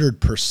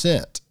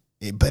 100%.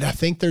 But I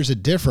think there's a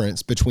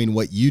difference between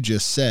what you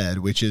just said,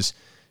 which is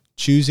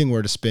choosing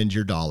where to spend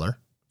your dollar.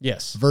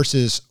 Yes.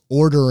 Versus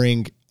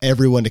ordering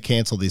everyone to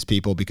cancel these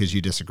people because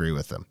you disagree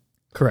with them.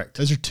 Correct.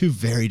 Those are two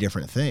very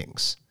different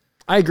things.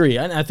 I agree.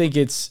 And I think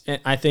that's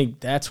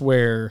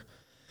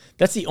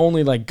the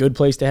only like good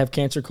place to have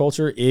cancer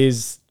culture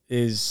is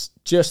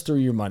just through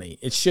your money.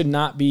 It should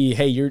not be,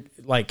 hey, you're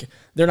like,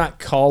 they're not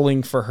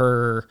calling for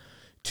her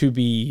to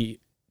be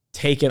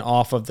taken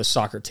off of the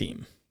soccer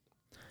team.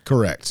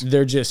 Correct.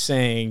 They're just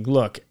saying,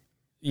 look,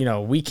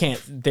 we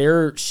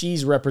can't,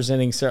 she's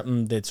representing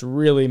something that's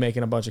really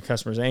making a bunch of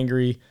customers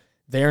angry.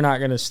 They're not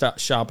going to stop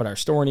shop at our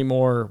store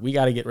anymore. We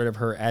got to get rid of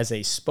her as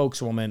a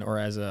spokeswoman or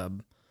as a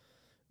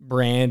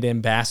brand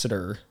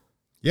ambassador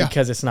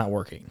because it's not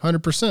working.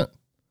 100%.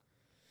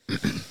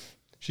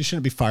 She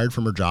shouldn't be fired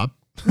from her job.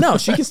 No,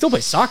 she can still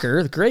play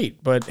soccer.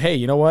 Great. But hey,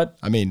 you know what?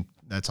 I mean,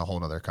 that's a whole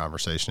nother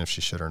conversation if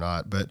she should or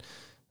not. But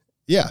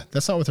yeah,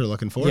 that's not what they're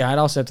looking for. Yeah, I'd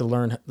also have to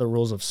learn the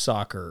rules of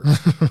soccer.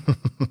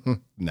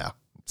 No.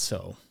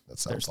 So that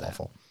sounds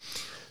awful.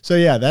 So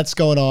yeah, that's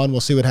going on.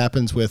 We'll see what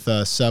happens with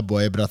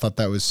Subway, but I thought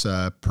that was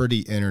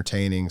pretty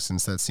entertaining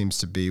since that seems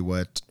to be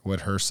what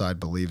her side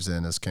believes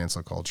in as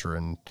cancel culture,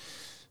 and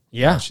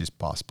she's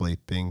possibly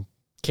being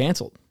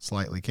canceled,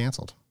 slightly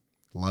canceled.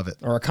 Love it,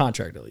 or a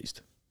contract at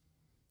least.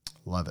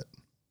 Love it.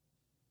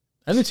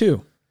 I do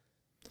too.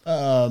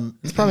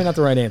 It's probably not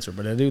the right answer,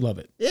 but I do love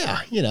it.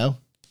 Yeah,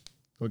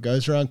 what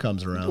goes around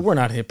comes around. We're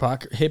not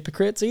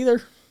hypocrites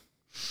either.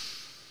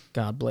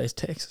 God bless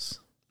Texas.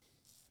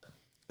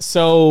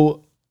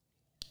 So,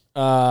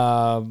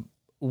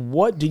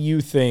 what do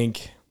you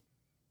think,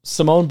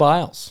 Simone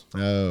Biles?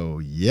 Oh,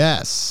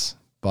 yes.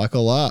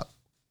 Buckle up.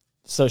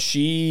 So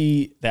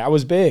that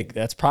was big.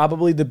 That's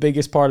probably the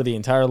biggest part of the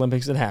entire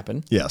Olympics that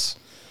happened. Yes.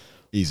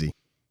 Easy.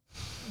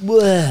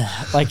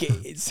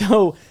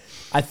 So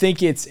I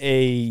think if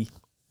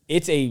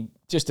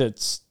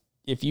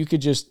you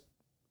could just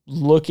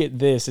look at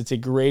this, it's a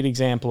great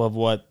example of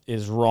what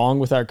is wrong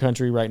with our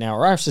country right now,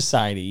 or our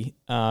society,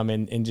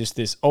 and just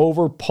this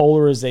over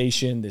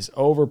polarization, this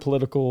over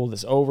political,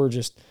 this over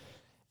just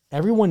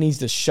everyone needs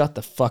to shut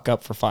the fuck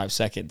up for 5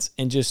 seconds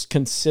and just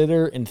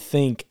consider and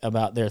think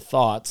about their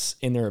thoughts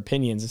and their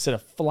opinions instead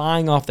of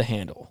flying off the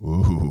handle.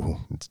 Ooh,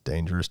 it's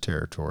dangerous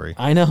territory.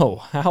 I know.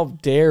 How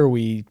dare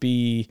we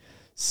be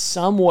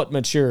somewhat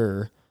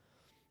mature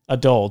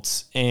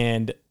adults,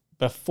 and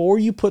before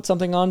you put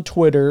something on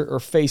Twitter or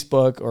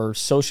Facebook or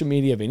social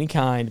media of any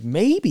kind,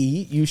 maybe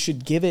you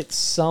should give it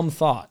some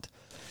thought.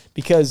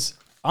 Because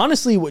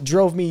honestly, what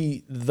drove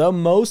me the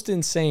most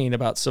insane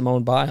about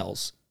Simone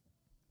Biles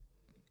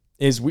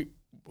is we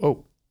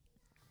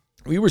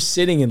were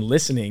sitting and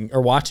listening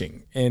or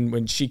watching, and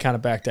when she kind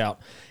of backed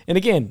out. And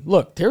again,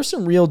 look, there's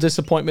some real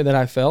disappointment that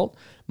I felt.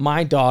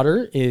 My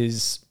daughter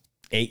is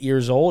 8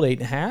 years old,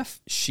 8.5.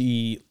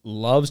 She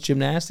loves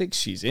gymnastics.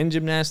 She's in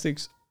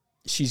gymnastics.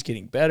 She's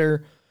getting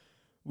better.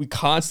 We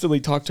constantly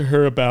talk to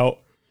her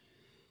about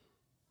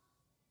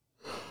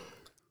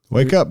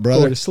wake up,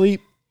 brother. Go to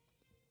sleep.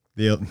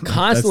 Constantly.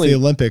 That's the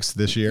Olympics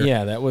this year.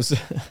 Yeah, that was.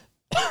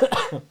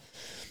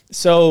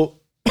 So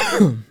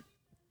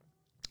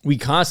we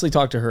constantly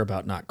talk to her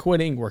about not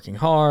quitting, working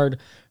hard,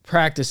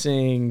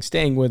 practicing,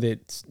 staying with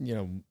it,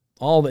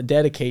 all the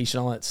dedication,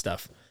 all that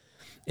stuff.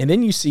 And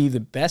then you see the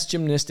best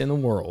gymnast in the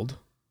world,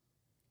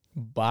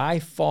 by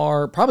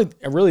far, probably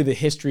really the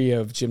history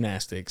of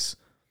gymnastics,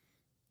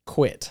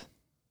 quit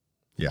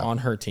on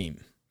her team.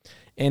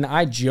 And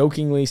I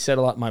jokingly said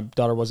a lot. My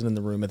daughter wasn't in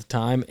the room at the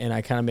time, and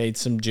I kind of made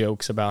some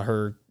jokes about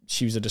her.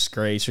 She was a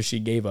disgrace, or she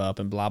gave up,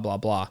 and blah, blah,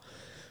 blah.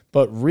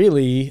 But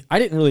really, I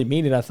didn't really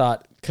mean it. I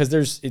thought,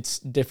 because it's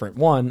different.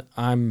 One,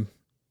 I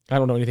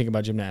don't know anything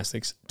about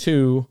gymnastics.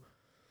 Two,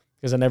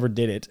 because I never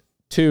did it.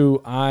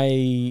 Two,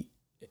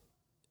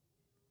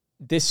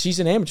 she's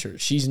an amateur.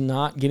 She's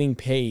not getting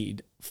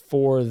paid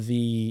for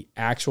the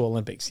actual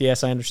Olympics.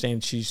 Yes, I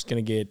understand she's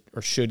going to get,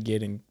 or should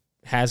get, and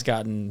has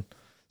gotten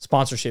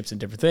sponsorships and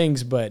different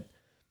things, but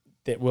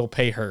that will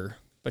pay her.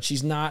 But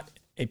she's not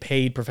a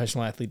paid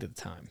professional athlete at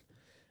the time.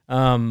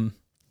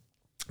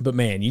 But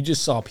man, you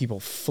just saw people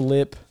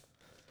flip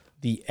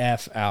the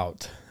F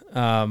out.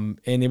 And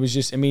it was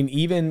just,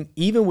 even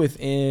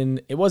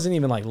within, it wasn't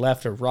even like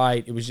left or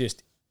right. It was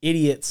just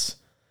idiots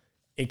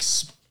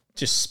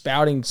just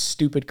spouting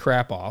stupid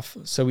crap off.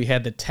 So we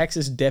had the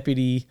Texas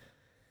deputy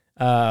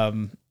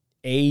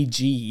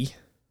AG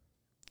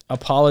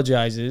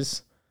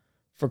apologizes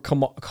for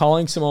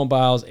calling Simone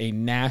Biles a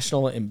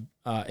national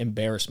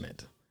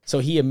embarrassment. So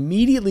he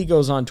immediately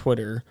goes on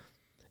Twitter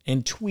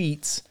and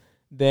tweets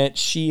that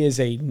she is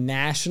a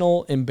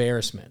national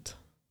embarrassment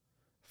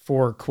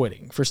for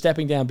quitting, for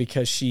stepping down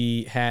because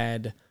she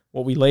had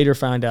what we later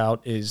found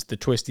out is the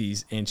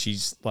twisties, and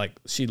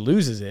she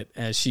loses it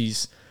as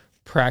she's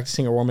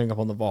practicing or warming up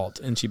on the vault,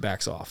 and she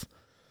backs off.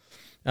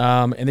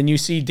 And then you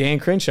see Dan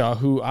Crenshaw,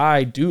 who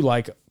I do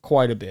like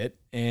quite a bit,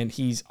 and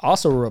he's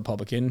also a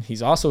Republican.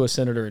 He's also a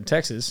senator in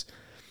Texas,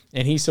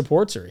 and he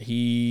supports her.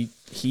 He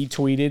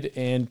tweeted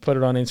and put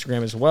it on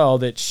Instagram as well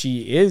that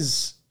she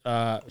has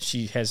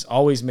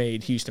always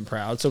made Houston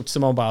proud. So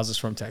Simone Biles is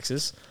from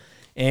Texas,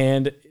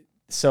 and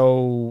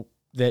so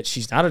that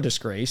she's not a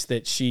disgrace,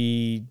 that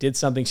she did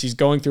something. She's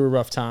going through a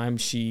rough time.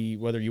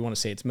 Whether you want to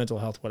say it's mental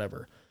health,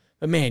 whatever.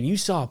 But man, you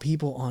saw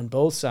people on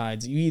both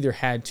sides. You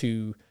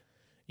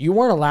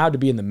weren't allowed to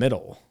be in the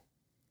middle.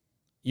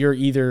 You're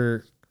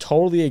either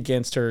totally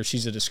against her,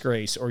 she's a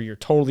disgrace, or you're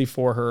totally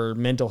for her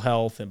mental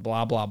health and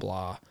blah, blah,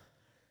 blah.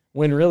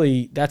 When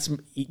really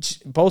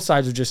both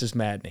sides are just as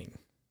maddening.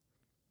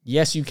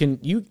 Yes, you can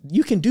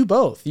do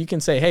both. You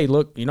can say, hey,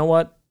 look, you know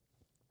what?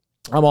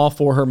 I'm all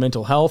for her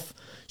mental health.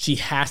 She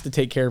has to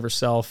take care of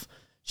herself.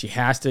 She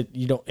has to,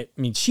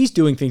 she's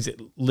doing things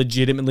that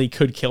legitimately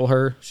could kill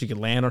her. She could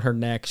land on her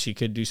neck. She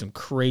could do some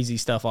crazy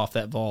stuff off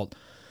that vault,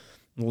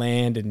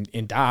 land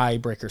and die,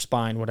 break her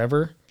spine,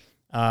 whatever.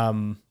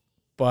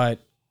 But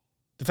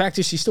the fact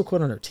is she still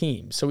quit on her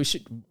team. So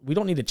we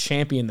don't need to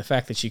champion the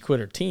fact that she quit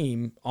her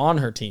team on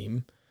her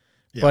team.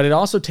 Yeah. But it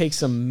also takes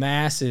some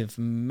massive,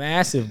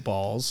 massive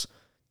balls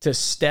to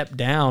step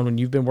down when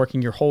you've been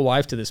working your whole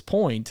life to this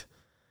point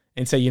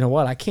and say, you know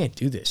what, I can't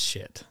do this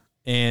shit.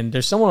 And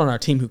there's someone on our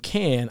team who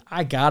can.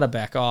 I got to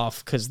back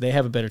off because they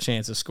have a better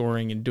chance of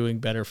scoring and doing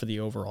better for the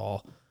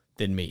overall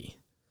than me.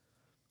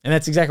 And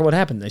that's exactly what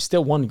happened. They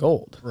still won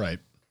gold. Right.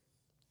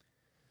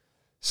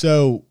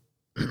 So,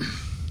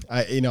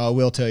 I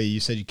will tell you, you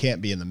said you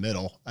can't be in the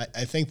middle.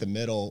 I think the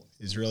middle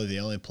is really the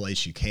only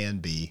place you can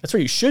be. That's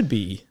where you should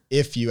be.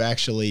 If you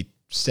actually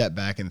step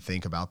back and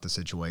think about the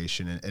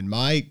situation. And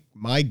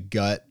my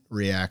gut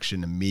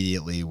reaction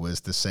immediately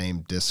was the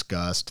same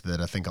disgust that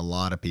I think a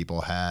lot of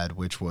people had,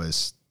 which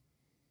was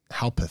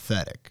how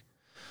pathetic,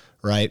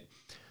 right?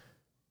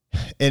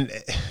 And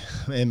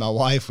my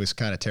wife was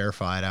kind of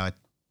terrified.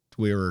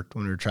 When we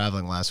were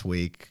traveling last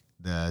week,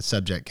 the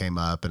subject came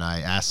up and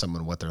I asked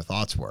someone what their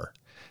thoughts were.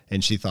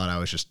 And she thought I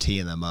was just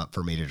teeing them up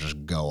for me to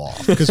just go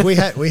off because we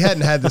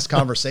hadn't had this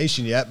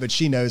conversation yet, but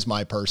she knows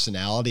my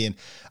personality and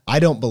I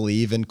don't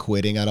believe in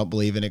quitting. I don't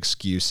believe in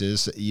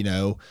excuses.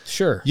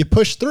 Sure. You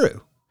push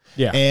through.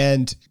 Yeah.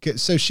 And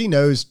so she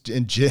knows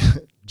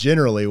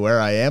generally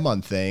where I am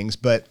on things,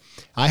 but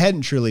I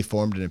hadn't truly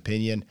formed an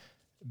opinion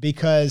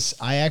because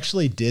I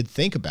actually did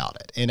think about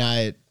it. And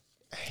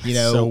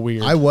so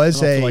weird. I don't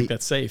feel like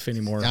that's safe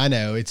anymore. I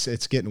know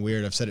it's getting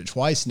weird. I've said it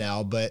twice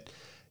now, but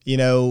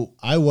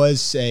I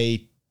was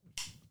a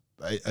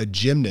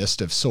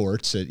gymnast of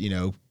sorts,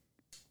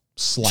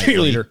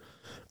 slightly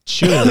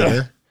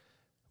cheerleader,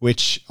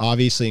 which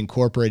obviously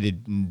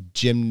incorporated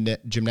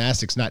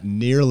gymnastics, not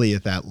nearly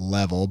at that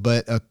level,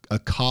 but a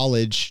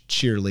college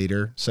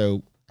cheerleader.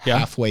 So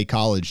halfway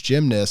college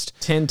gymnast,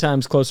 10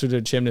 times closer to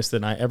a gymnast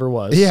than I ever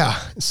was. Yeah.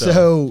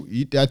 So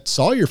I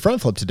saw your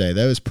front flip today.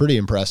 That was pretty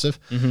impressive.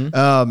 Mm-hmm.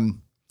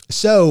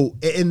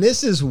 And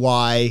this is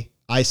why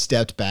I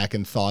stepped back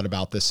and thought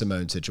about the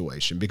Simone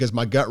situation, because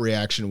my gut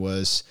reaction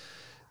was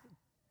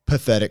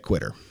pathetic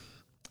quitter.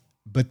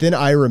 But then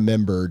I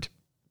remembered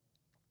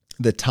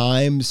the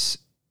times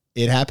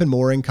it happened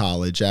more in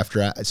college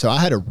so I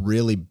had a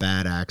really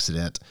bad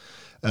accident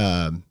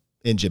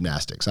in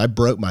gymnastics. I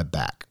broke my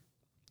back.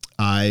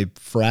 I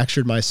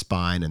fractured my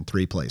spine in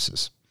 3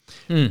 places.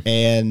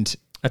 And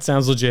that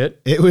sounds legit.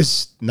 It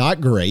was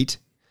not great.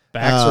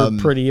 Backs are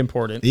pretty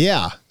important.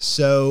 Yeah.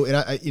 So, and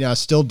I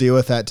still deal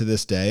with that to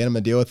this day, and I'm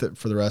going to deal with it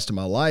for the rest of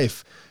my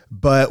life.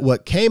 But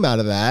what came out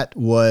of that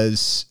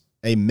was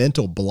a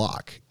mental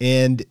block.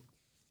 And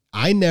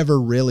I never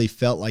really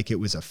felt like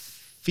it was a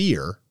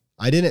fear.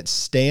 I didn't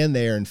stand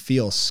there and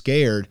feel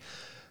scared,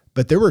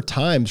 but there were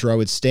times where I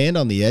would stand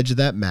on the edge of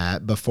that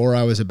mat before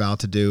I was about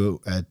to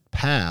do a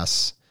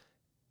pass,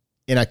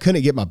 and I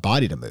couldn't get my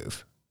body to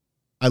move.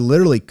 I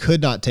literally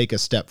could not take a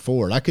step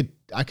forward. I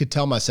could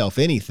tell myself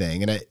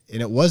anything, and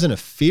it wasn't a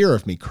fear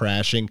of me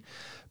crashing,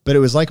 but it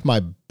was like my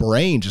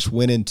brain just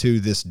went into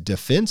this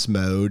defense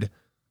mode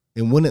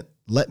and wouldn't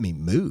let me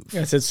move.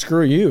 Yeah, I said,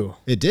 screw you.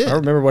 It did. I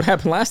remember what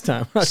happened last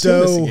time.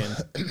 So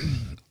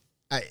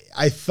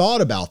I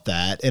thought about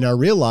that, and I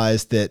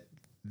realized that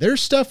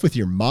there's stuff with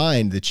your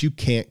mind that you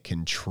can't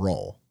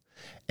control.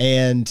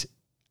 And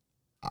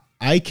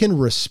I can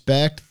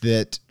respect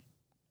that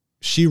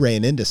she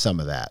ran into some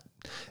of that.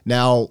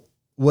 Now,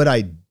 what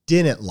I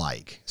didn't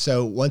like,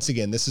 so once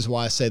again, this is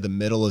why I say the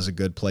middle is a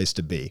good place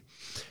to be.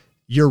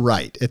 You're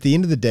right. At the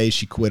end of the day,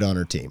 she quit on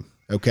her team.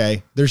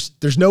 Okay.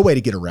 There's no way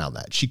to get around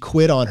that. She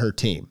quit on her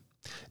team.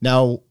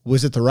 Now,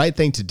 was it the right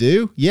thing to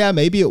do? Yeah,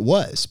 maybe it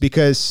was,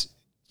 because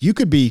you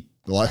could be,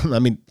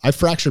 I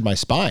fractured my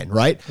spine,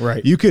 right?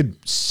 Right. You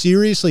could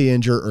seriously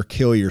injure or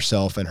kill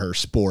yourself in her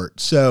sport.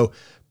 So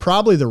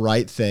probably the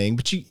right thing,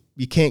 but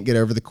you can't get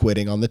over the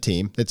quitting on the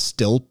team. That's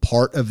still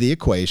part of the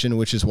equation,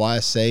 which is why I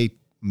say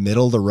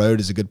middle of the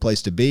road is a good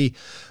place to be.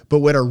 But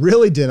what I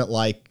really didn't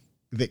like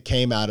that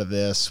came out of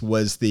this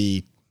was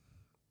the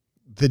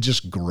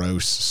just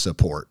gross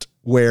support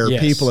where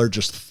people are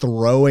just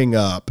throwing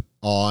up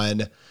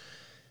on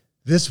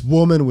this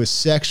woman was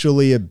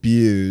sexually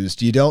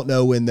abused. You don't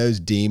know when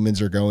those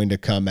demons are going to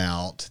come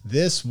out.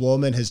 This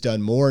woman has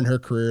done more in her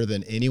career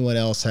than anyone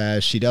else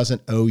has. She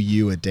doesn't owe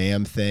you a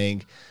damn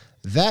thing.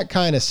 That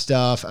kind of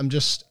stuff.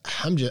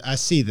 I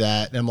see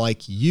that and I'm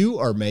like, you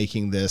are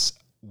making this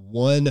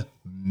 1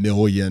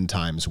 million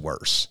times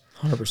worse.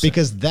 100%.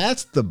 Because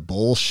that's the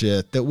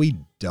bullshit that we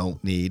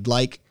don't need.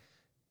 Like,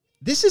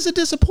 this is a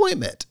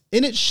disappointment,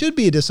 and it should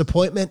be a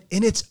disappointment,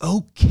 and it's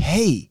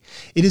okay.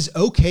 It is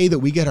okay that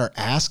we get our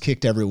ass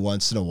kicked every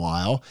once in a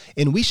while,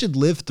 and we should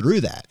live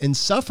through that and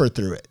suffer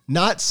through it,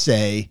 not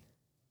say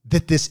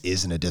that this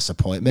isn't a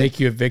disappointment. Make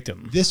you a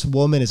victim. This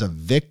woman is a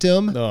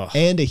victim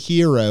and a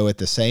hero at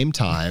the same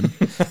time.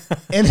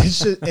 And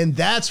it's just, and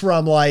that's where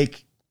I'm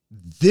like,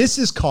 this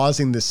is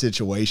causing the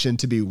situation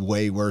to be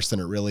way worse than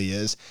it really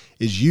is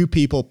you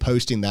people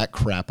posting that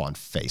crap on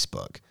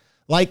Facebook.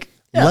 Like,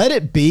 let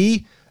it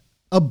be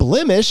a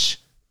blemish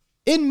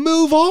and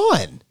move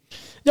on.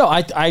 No,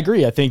 I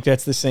agree. I think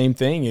that's the same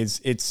thing.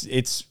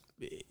 It's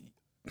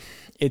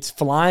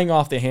flying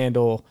off the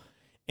handle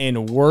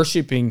and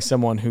worshiping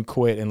someone who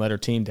quit and let her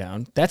team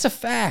down. That's a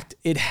fact.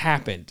 It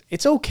happened.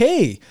 It's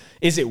okay.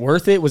 Is it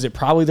worth it? Was it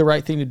probably the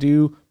right thing to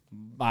do?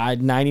 By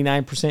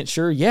 99%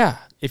 sure. Yeah.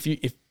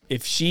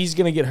 If she's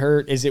going to get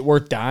hurt, is it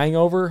worth dying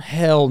over?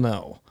 Hell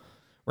no.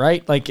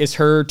 Right? Like, is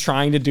her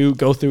trying to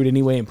go through it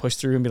anyway and push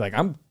through and be like,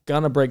 I'm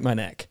going to break my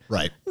neck?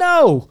 Right.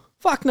 No.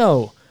 Fuck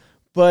no.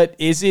 But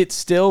is it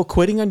still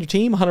quitting on your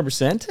team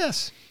 100%?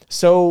 Yes.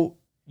 So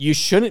you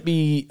shouldn't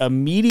be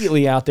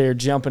immediately out there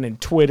jumping and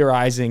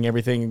Twitterizing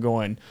everything and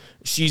going,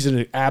 she's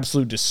an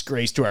absolute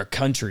disgrace to our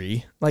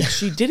country. Like,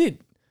 she didn't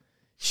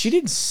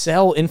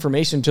sell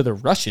information to the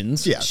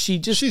Russians. Yeah,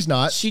 she's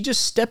not. She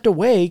just stepped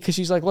away because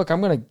she's like, look,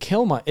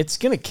 it's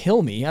going to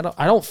kill me. I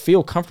don't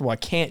feel comfortable. I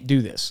can't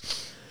do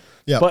this.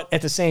 Yeah. But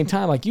at the same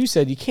time, like you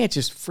said, you can't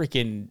just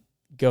freaking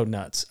go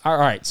nuts. All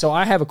right. So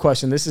I have a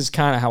question. This is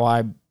kind of how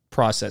I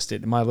processed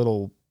it in my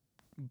little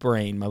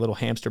brain, my little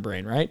hamster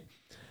brain, right?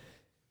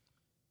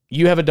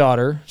 You have a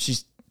daughter.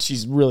 She's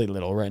really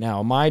little right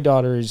now. My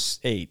daughter is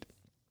 8.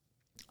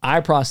 I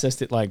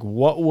processed it like,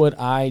 what would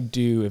I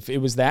do if it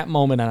was that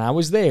moment and I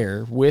was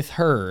there with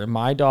her and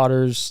my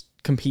daughter's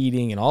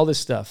competing and all this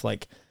stuff,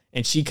 like,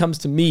 and she comes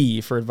to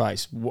me for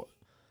advice,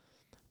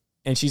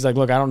 and she's like,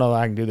 look, I don't know that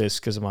I can do this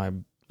because of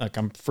I'm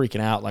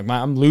freaking out. Like,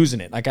 I'm losing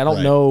it. Like, I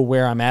don't know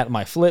where I'm at in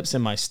my flips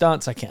and my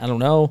stunts. I don't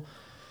know.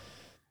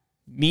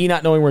 Me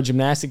not knowing where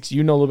gymnastics,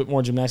 you know a little bit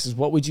more gymnastics.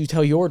 What would you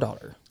tell your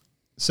daughter?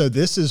 So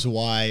this is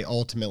why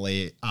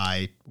ultimately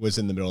I was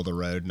in the middle of the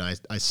road and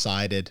I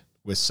sided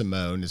with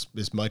Simone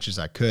as much as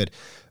I could.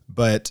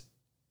 But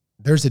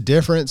there's a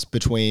difference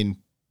between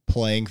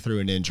playing through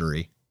an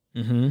injury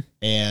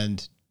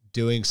and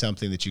doing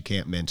something that you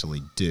can't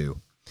mentally do.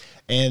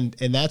 And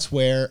that's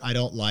where I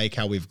don't like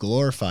how we've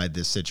glorified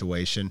this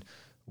situation.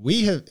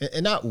 We have,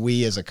 and not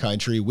we as a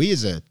country, we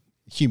as a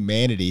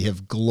humanity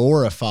have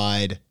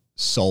glorified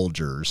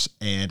soldiers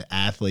and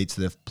athletes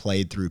that have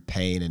played through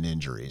pain and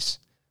injuries.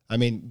 I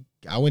mean,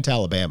 I went to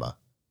Alabama.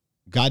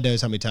 God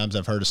knows how many times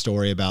I've heard a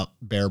story about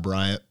Bear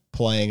Bryant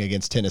playing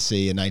against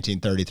Tennessee in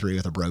 1933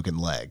 with a broken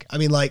leg. I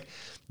mean, like,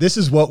 this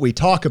is what we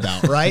talk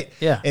about, right?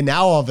 Yeah. And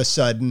now all of a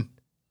sudden,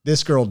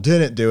 this girl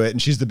didn't do it,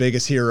 and she's the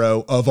biggest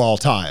hero of all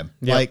time.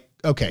 Yep. Like,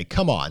 okay,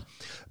 come on.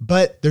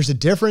 But there's a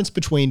difference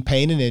between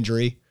pain and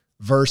injury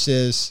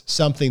versus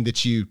something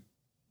that you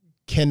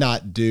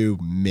cannot do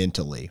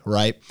mentally,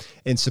 right?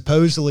 And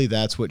supposedly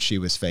that's what she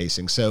was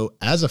facing. So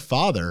as a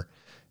father,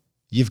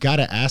 you've got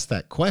to ask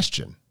that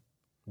question.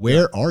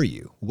 Where are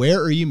you? Where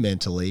are you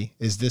mentally?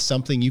 Is this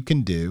something you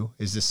can do?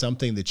 Is this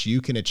something that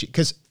you can achieve?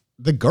 Because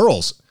the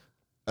girl's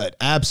an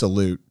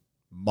absolute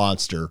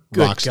monster,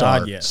 rock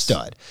star,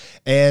 stud.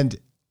 And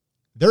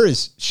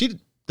there's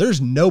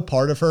no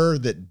part of her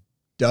that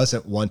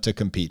doesn't want to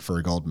compete for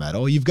a gold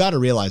medal. You've got to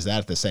realize that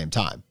at the same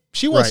time.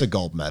 She wants a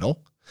gold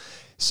medal.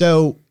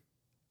 So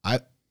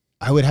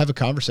I would have a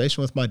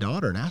conversation with my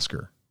daughter and ask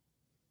her,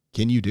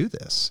 can you do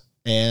this?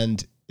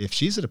 And if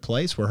she's at a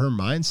place where her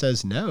mind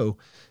says no,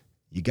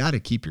 you got to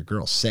keep your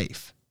girl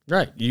safe.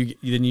 Right. You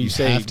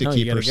have to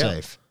keep her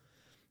safe.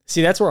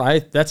 See, that's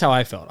how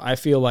I felt. I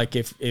feel like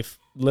if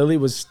Lily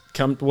was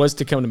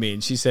to come to me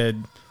and she said,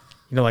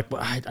 you know, like,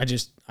 well,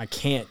 I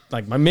can't,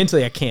 like,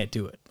 mentally I can't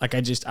do it. Like,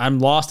 I'm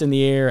lost in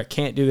the air. I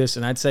can't do this.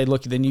 And I'd say,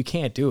 look, then you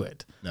can't do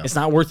it. No. It's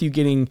not worth you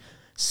getting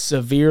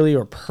severely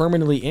or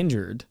permanently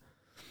injured.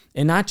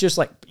 And not just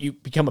like you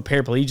become a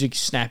paraplegic,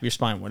 snap your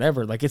spine,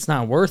 whatever. Like, it's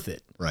not worth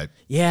it. Right.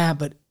 Yeah,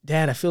 but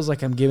Dad, I feels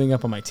like I'm giving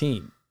up on my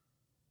team.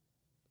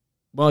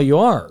 Well, you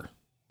are.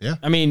 Yeah.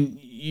 I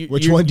mean,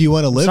 which one do you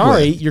want to live with?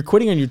 Sorry, you're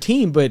quitting on your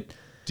team, but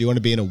do you want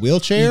to be in a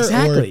wheelchair?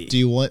 Exactly. Or do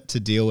you want to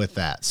deal with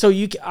that? So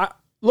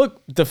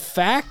look, the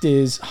fact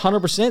is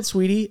 100%,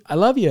 sweetie, I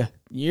love you.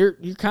 You're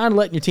kind of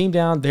letting your team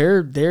down.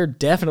 They're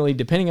definitely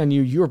depending on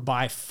you. You're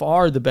by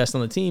far the best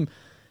on the team.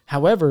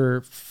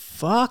 However,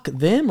 fuck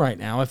them right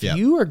now. If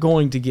you are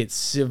going to get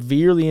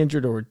severely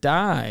injured or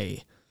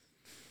die,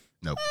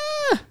 nope,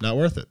 not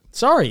worth it.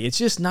 Sorry, it's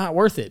just not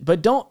worth it.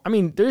 But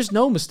there's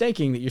no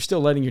mistaking that you're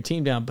still letting your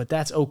team down, but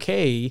that's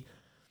okay.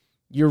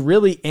 You're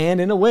really, and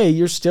in a way,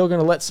 you're still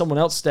going to let someone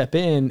else step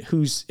in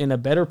who's in a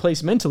better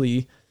place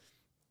mentally.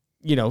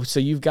 So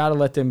you've got to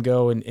let them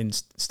go and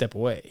step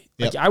away.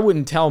 Like, I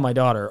wouldn't tell my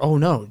daughter, oh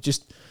no,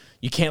 just,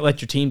 you can't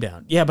let your team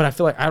down. Yeah, but I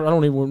feel like I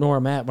don't even know where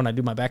I'm at when I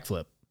do my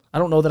backflip. I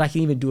don't know that I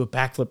can even do a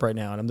backflip right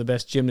now, and I'm the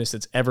best gymnast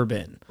that's ever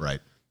been. Right.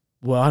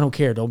 Well, I don't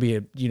care. Don't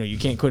be you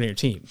can't quit on your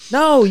team.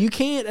 No, you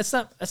can't. That's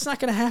not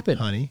going to happen.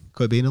 Honey,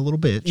 quit being a little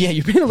bitch. Yeah,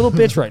 you're being a little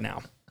bitch right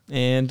now.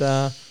 And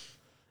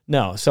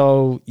no,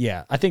 so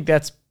yeah, I think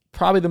that's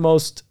probably the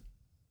most.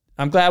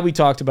 I'm glad we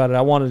talked about it.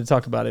 I wanted to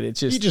talk about it. It's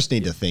just you just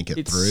need to think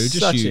it through.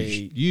 Just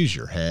use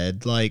your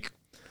head. Like,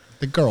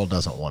 the girl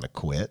doesn't want to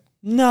quit.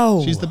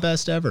 No, she's the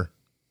best ever,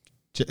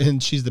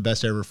 and she's the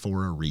best ever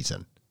for a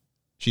reason.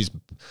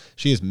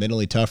 She is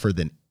mentally tougher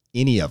than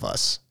any of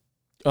us.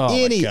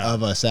 Any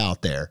of us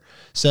out there.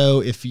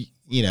 So if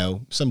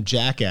some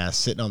jackass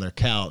sitting on their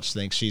couch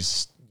thinks she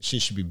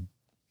should be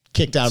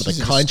kicked out of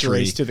the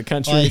country. To the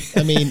country. Like,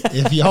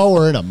 if y'all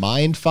were in a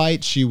mind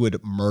fight, she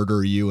would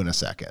murder you in a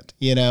second.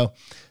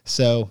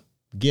 So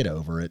get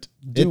over it.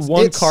 Do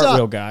one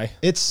cartwheel, guy.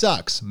 It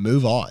sucks.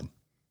 Move on.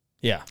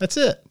 Yeah, that's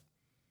it.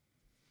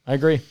 I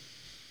agree.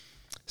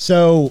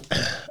 So,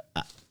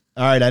 all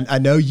right. I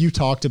know you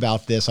talked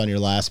about this on your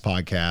last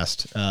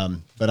podcast,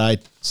 but I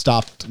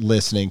stopped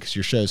listening because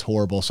your show's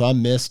horrible, so I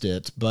missed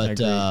it. But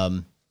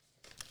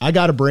I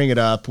got to bring it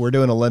up. We're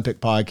doing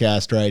Olympic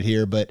podcast right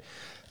here, but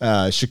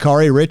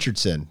Sha'Carri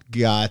Richardson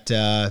got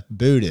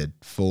booted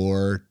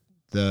for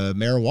the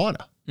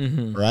marijuana,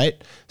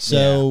 right?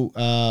 So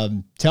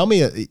tell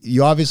me,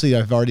 you obviously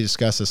have already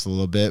discussed this a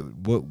little bit.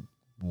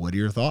 What are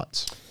your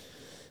thoughts?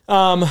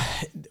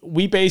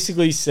 We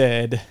basically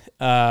said,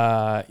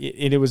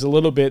 it was a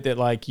little bit that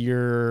like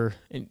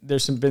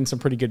there's been some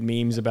pretty good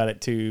memes about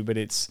it too, but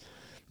it's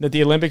that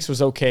the Olympics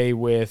was okay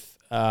with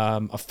a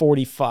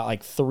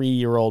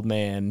 3-year-old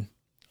man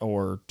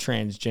or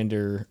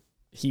transgender.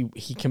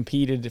 He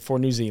competed for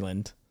New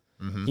Zealand.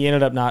 Mm-hmm. He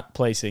ended up not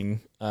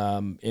placing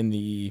in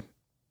the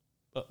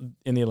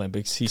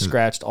Olympics. He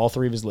scratched all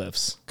 3 of his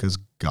lifts because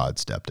God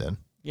stepped in.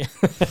 Yeah,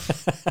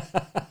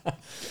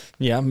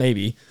 yeah,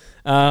 maybe.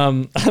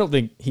 I don't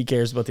think he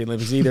cares about the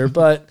Olympics either,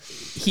 but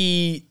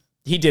he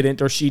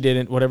didn't, or she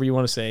didn't, whatever you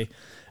want to say.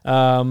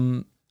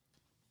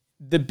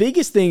 The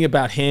biggest thing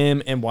about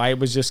him and why it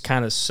was just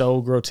kind of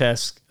so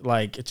grotesque,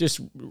 like it's just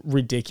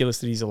ridiculous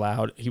that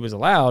he was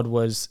allowed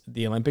was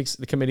the Olympics,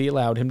 the committee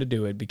allowed him to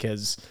do it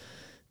because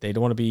they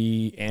don't want to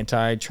be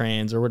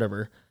anti-trans or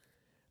whatever.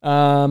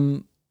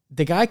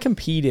 The guy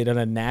competed on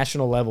a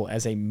national level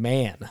as a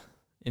man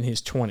in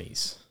his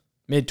 20s,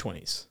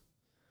 mid-20s.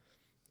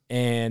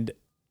 And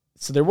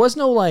so there was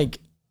no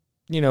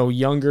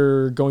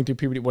younger, going through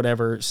puberty,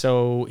 whatever.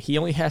 So he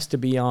only has to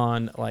be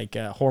on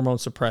hormone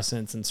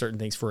suppressants and certain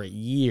things for a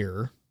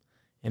year,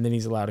 and then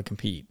he's allowed to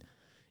compete.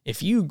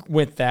 If you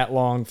went that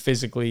long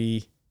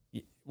physically,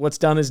 what's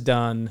done is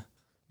done.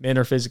 Men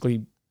are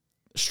physically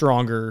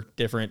stronger,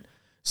 different.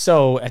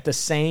 So at the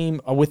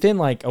same,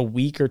 within a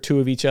week or 2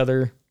 of each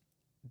other,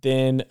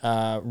 then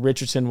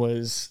Richardson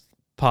was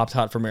popped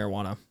hot for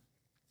marijuana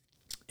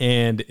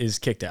and is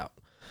kicked out.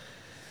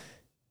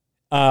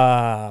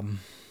 I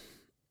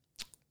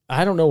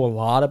don't know a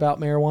lot about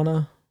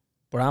marijuana,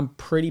 but I'm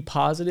pretty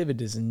positive it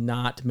does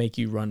not make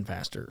you run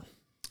faster.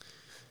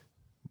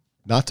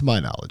 Not to my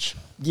knowledge.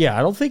 Yeah,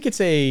 I don't think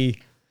it's a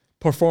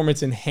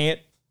performance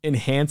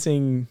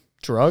enhancing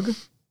drug,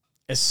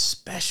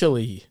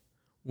 especially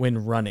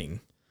when running.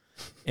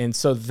 And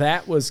so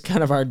that was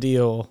kind of our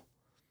deal.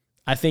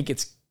 I think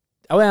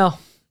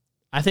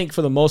I think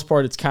for the most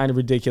part it's kind of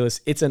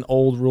ridiculous. It's an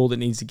old rule that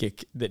needs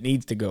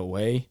to go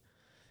away.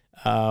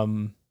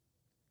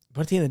 But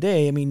at the end of the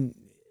day,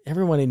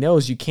 everyone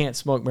knows you can't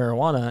smoke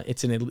marijuana.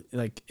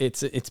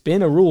 It's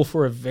been a rule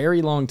for a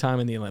very long time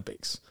in the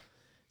Olympics.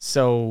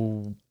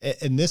 So,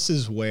 and this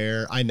is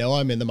where I know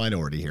I'm in the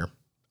minority here.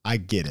 I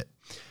get it.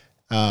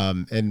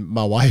 And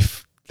my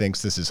wife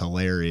thinks this is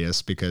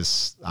hilarious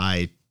because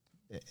I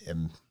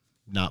am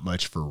not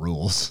much for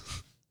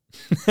rules.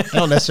 I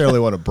don't necessarily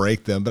want to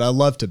break them, but I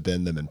love to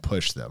bend them and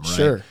push them, right?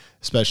 Sure.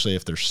 Especially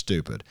if they're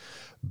stupid.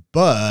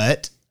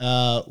 But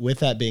with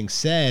that being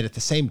said, at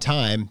the same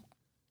time,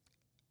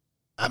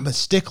 I'm a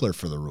stickler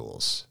for the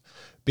rules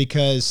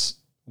because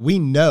we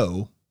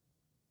know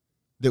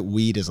that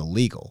weed is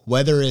illegal.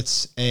 Whether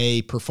it's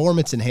a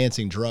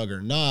performance-enhancing drug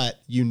or not,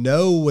 you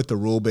know what the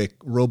rule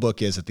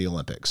book is at the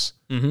Olympics.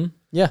 Mm-hmm.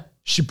 Yeah.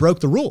 She broke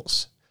the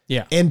rules.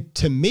 Yeah. And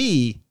to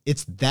me,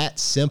 it's that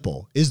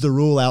simple. Is the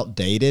rule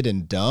outdated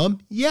and dumb?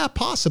 Yeah,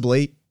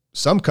 possibly.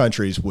 Some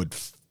countries would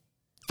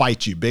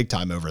fight you big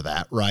time over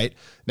that, right?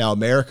 Now,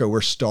 America,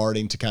 we're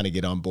starting to kind of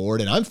get on board,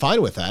 and I'm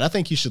fine with that. I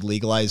think you should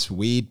legalize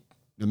weed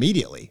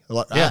immediately.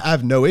 I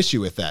have no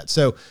issue with that.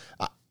 So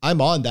I'm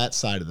on that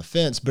side of the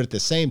fence, but at the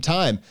same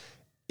time,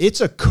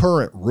 it's a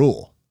current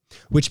rule,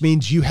 which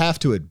means you have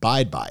to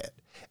abide by it.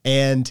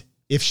 And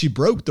if she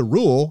broke the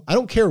rule, I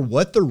don't care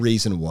what the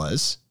reason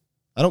was.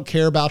 I don't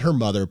care about her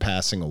mother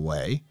passing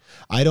away.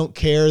 I don't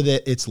care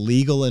that it's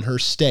legal in her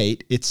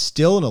state. It's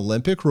still an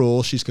Olympic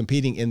rule. She's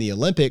competing in the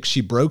Olympics.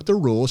 She broke the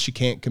rule. She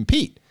can't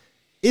compete.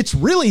 It's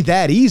really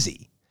that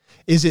easy.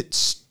 Is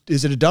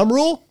it a dumb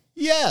rule?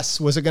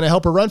 Yes. Was it going to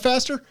help her run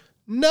faster?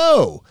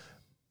 No.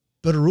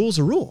 But a rule's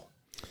a rule.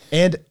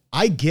 And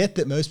I get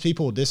that most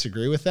people will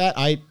disagree with that.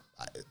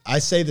 I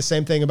say the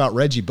same thing about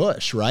Reggie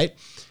Bush, right?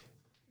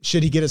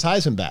 Should he get his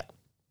Heisman back?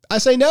 I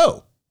say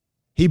no.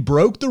 He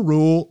broke the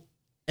rule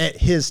at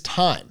his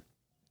time.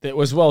 It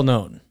was well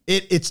known.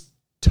 It's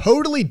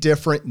totally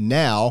different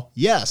now,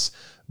 yes.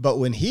 But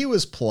when he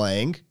was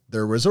playing,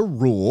 there was a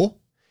rule.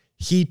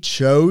 He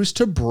chose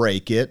to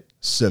break it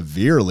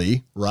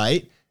severely,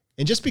 right?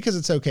 And just because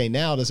it's okay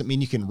now doesn't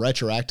mean you can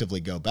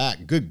retroactively go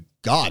back. Good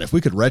God, if we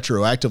could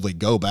retroactively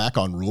go back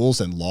on rules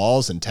and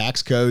laws and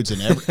tax codes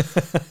and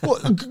well,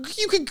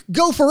 you could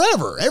go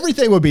forever.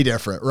 Everything would be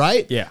different,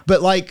 right? Yeah.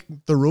 But like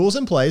the rule's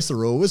in place, the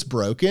rule was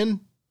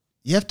broken.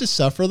 You have to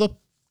suffer the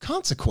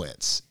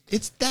consequence.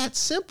 It's that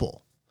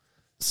simple.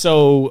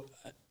 So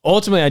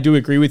ultimately, I do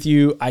agree with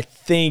you. I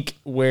think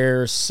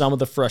where some of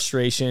the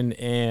frustration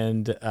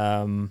and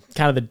kind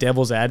of the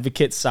devil's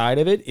advocate side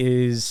of it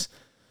is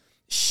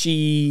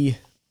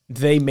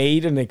they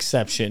made an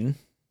exception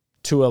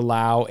to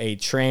allow a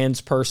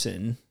trans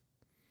person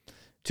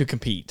to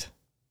compete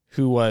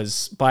who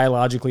was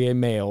biologically a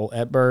male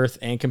at birth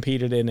and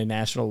competed in a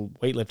national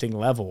weightlifting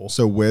level.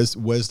 So was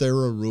there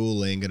a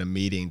ruling and a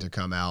meeting to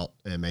come out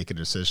and make a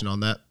decision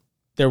on that?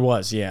 There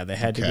was, yeah. They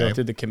had to Okay. go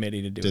through the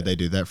committee to do it. Did they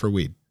do that for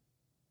weed?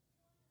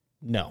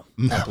 No,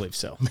 No. I don't believe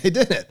so. They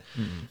didn't.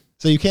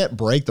 So you can't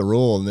break the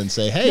rule and then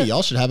say, hey,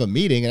 y'all should have a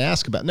meeting and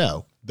ask about.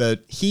 No,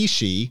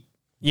 she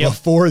Yep.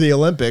 before the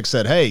Olympics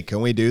said, hey,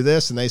 can we do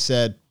this? And they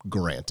said,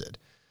 granted.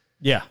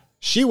 Yeah.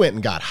 She went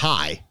and got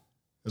high.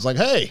 It was like,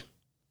 hey,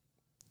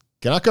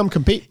 can I come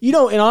compete? You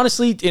know, and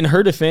honestly, in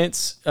her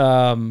defense,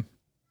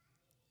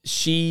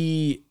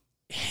 she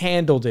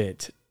handled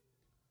it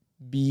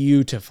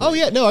beautifully. Oh,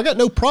 yeah. No, I got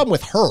no problem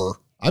with her.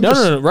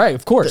 No, right,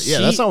 of course. Yeah,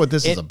 that's not what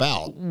this is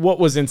about. What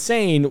was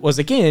insane was,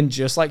 again,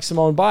 just like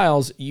Simone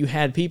Biles, you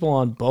had people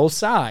on both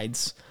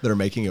sides That are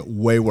making it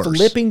way worse.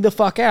 flipping the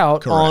fuck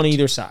out Correct. on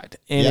either side.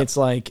 And Yep. it's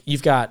like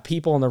you've got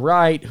people on the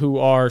right who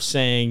are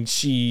saying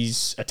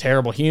she's a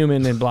terrible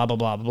human and blah, blah,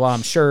 blah, blah, blah.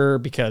 I'm sure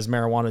because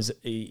marijuana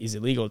is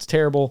illegal. It's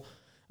terrible.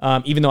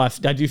 Even though I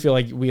do feel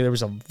like there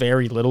was a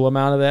very little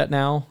amount of that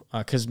now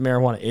because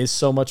marijuana is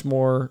so much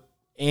more.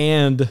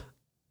 And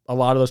a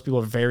lot of those people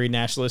are very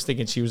nationalistic,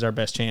 and she was our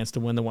best chance to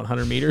win the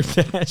 100-meter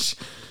dash.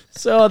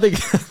 So I think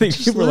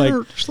people are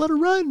like, just let her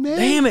run, man.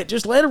 damn it,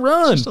 just let her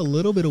run. Just a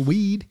little bit of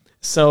weed.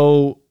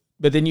 So,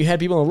 but then you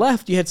had people on the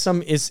left, you had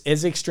some as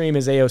extreme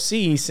as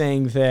AOC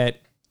saying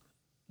that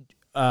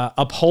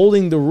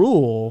upholding the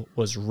rule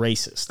was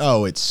racist.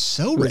 Oh, it's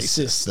so was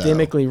racist. though.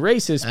 systemically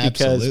racist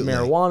because Absolutely.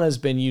 marijuana has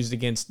been used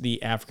against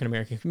the African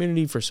American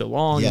community for so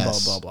long, and blah,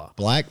 blah, blah.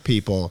 Black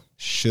people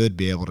should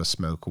be able to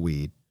smoke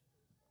weed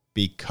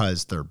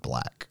because they're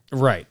black.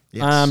 Right.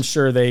 Yes. I'm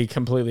sure they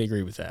completely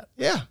agree with that.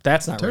 Yeah.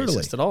 That's not Totally.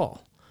 racist at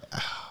all.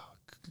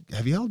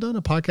 Have you all done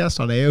a podcast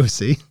on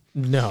AOC?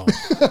 No.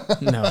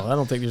 No, I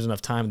don't think there's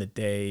enough time in the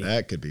day.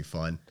 That could be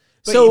fun.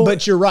 But, So-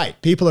 but you're right.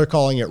 People are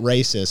calling it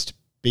racist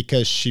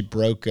because she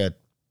broke a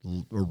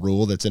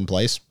rule that's in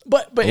place.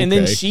 But and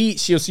then Okay.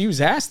 she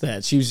was asked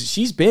that.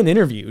 She's been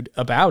interviewed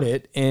about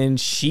it, and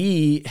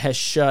she has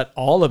shut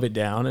all of it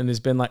down and has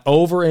been like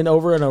over and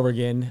over and over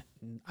again.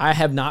 I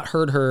have not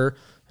heard her,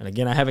 and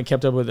again, I haven't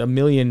kept up with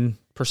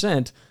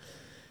 1,000,000%.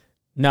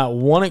 Not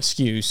one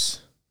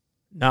excuse,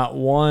 not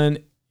one.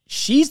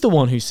 She's the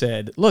one who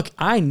said, look,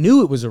 I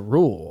knew it was a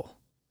rule.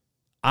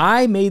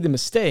 I made the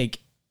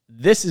mistake.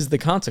 This is the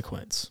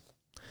consequence.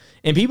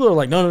 And people are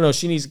like, no,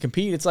 she needs to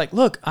compete. It's like,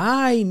 look,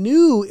 I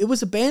knew it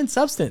was a banned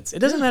substance. It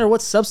doesn't matter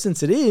what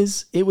substance it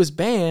is. It was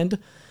banned.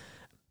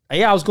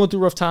 Yeah, I was going through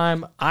a rough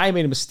time. I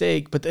made a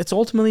mistake, but it's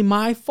ultimately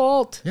my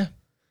fault. Yeah.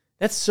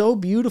 That's so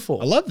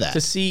beautiful. I love that.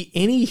 To see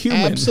any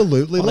human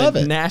Absolutely on love a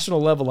it.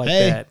 national level like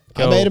Hey, that.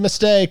 I made a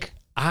mistake.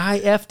 I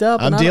effed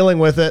up. I'm and dealing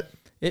with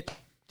it.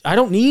 I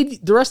don't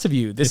need the rest of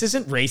you. This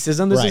isn't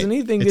racism. This Right. isn't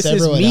anything. It's This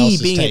is everyone me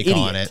else's being an take idiot.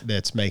 on it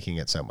that's making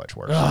it so much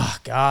worse. Oh,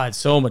 God,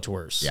 so much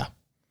worse. Yeah.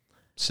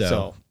 So,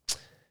 So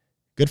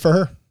good for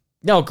her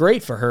no,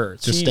 great for her.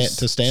 to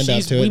stand up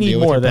she's- to it we and need deal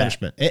with more her of that.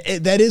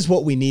 punishment. That is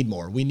what we need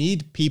more. We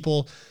need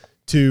people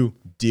to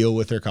deal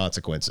with their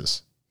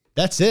consequences.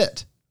 That's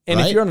it. And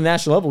right? if you're on a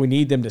national level, we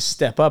need them to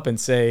step up and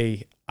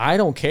say, I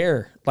don't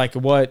care. Like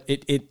what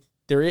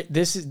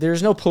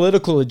there's no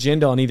political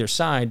agenda on either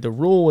side. The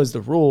rule is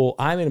the rule.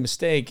 I made a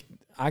mistake.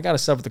 I got to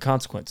suffer the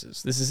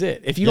consequences. This is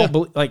it. If you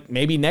don't like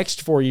maybe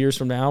next 4 years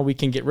from now, we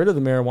can get rid of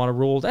the marijuana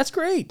rule. That's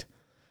great.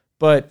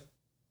 But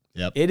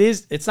Yep.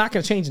 it's not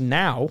going to change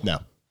now. No,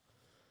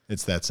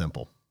 it's that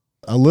simple.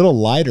 A little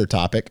lighter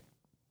topic.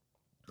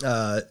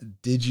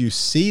 Did you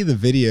see the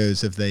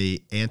videos of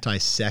the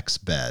anti-sex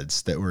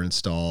beds that were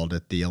installed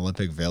at the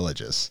Olympic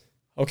Villages?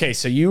 Okay,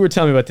 so you were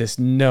telling me about this.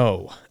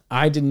 No,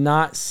 I did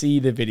not see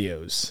the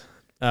videos.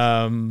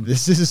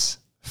 This is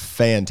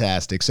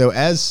fantastic. So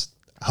as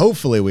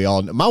hopefully we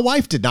all know, my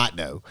wife did not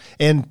know.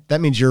 And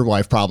that means your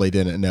wife probably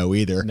didn't know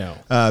either.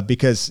 No.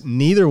 Because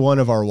neither one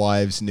of our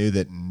wives knew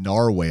that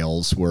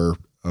narwhals were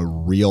a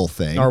real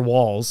thing. Our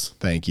walls.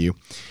 Thank you.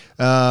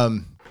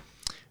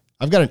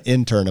 I've got an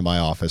intern in my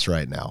office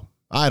right now.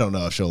 I don't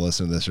know if she'll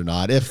listen to this or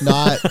not. If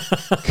not,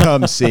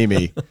 come see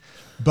me.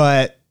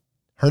 But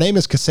her name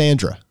is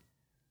Cassandra.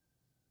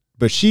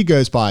 But she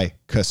goes by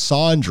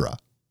Cassandra.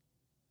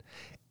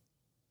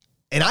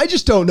 And I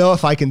just don't know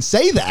if I can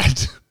say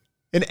that.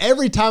 And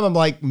every time I'm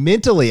like,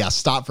 mentally, I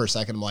stop for a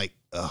second. I'm like,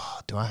 oh,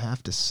 do I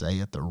have to say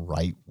it the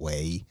right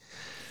way?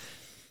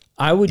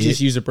 I would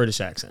just use a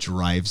British accent.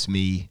 Drives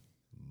me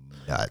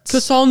nuts.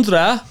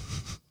 Cassandra.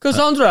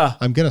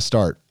 I'm going to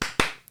start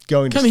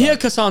going to Come here,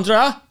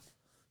 Cassandra.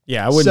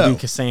 Yeah, I wouldn't So- do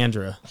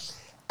Cassandra.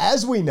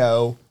 As we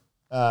know,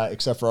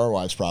 except for our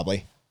wives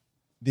probably,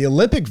 the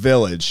Olympic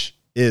Village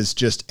is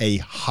just a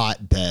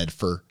hotbed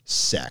for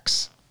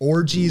sex.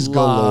 Orgies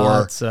galore.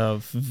 Lots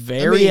of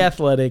very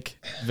athletic,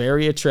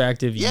 very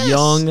attractive, Yes.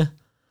 young,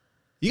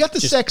 You got the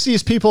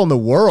sexiest people in the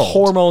world.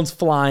 hormones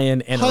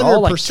flying, and they're all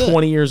like 100%.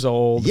 20 years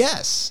old.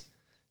 Yes.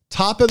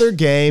 Top of their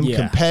game, Yeah.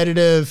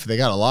 competitive. They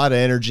got a lot of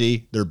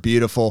energy. They're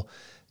beautiful.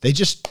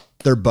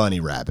 They're bunny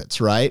rabbits,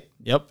 right?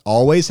 Yep.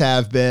 Always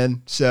have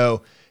been.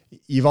 So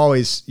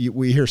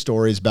we hear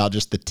stories about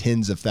just the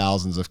tens of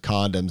thousands of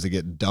condoms that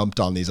get dumped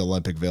on these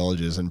Olympic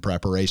villages in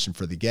preparation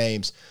for the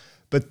games.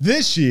 But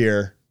this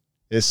year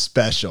is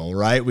special,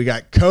 right? We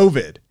got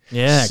COVID.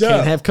 Yeah, So,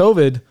 can't have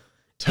COVID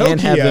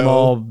and have them Tokyo-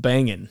 all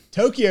banging.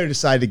 Tokyo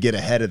decided to get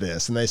ahead of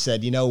this, and they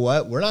said, you know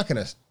what? We're not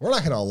gonna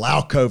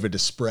allow COVID to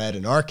spread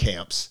in our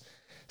camps.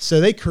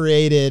 So they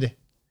created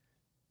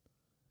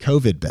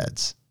COVID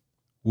beds,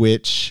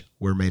 which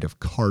were made of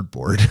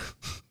cardboard.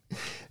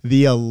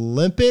 The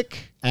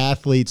Olympic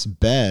athletes'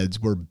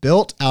 beds were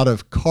built out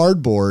of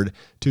cardboard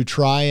to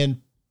try and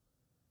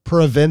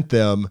prevent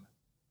them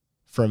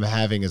from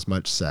having as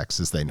much sex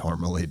as they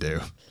normally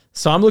do.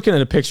 So I'm looking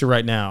at a picture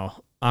right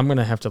now. I'm going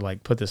to have to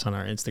like put this on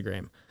our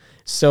Instagram.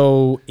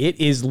 So it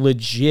is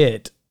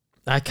legit.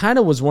 I kind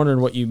of was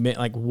wondering what you meant,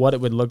 like what it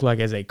would look like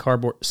as a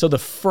cardboard. So the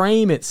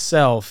frame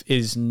itself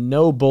is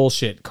no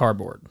bullshit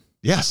cardboard.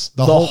 Yes,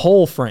 The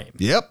whole frame.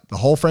 Yep, the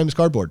whole frame is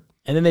cardboard.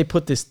 And then they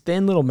put this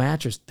thin little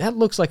mattress. That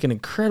looks like an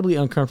incredibly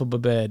uncomfortable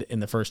bed in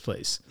the first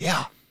place.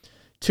 Yeah.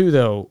 Two,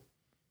 though,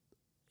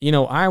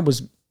 I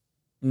was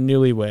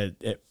newlywed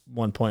at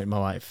one point in my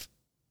life.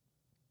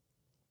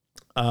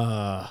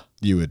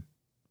 You would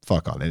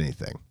fuck on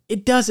anything.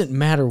 It doesn't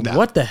matter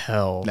what the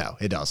hell. No,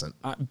 it doesn't.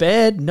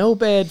 Bed, no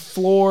bed,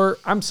 floor.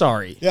 I'm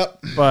sorry. Yep.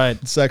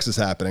 But Sex is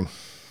happening.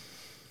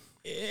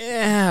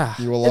 yeah,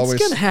 You will it's always-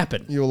 going to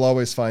happen. You will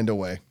always find a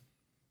way.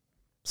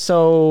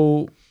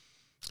 So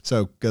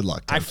So good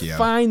luck, I Tokyo.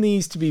 find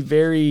these to be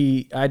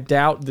very, I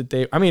doubt that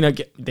they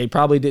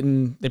probably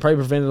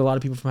prevented a lot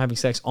of people from having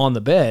sex on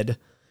the bed.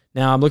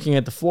 Now I'm looking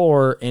at the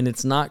floor and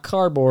it's not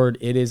cardboard.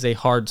 It is a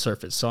hard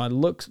surface. So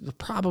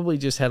probably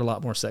just had a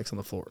lot more sex on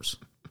the floors.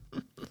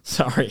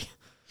 Sorry.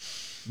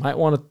 Might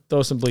want to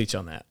throw some bleach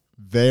on that.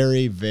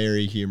 Very,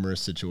 very humorous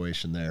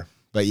situation there.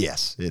 But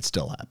yes, it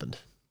still happened.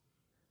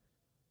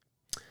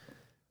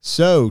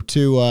 So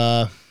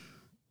to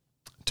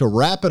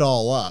wrap it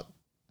all up,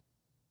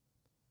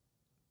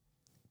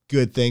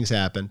 good things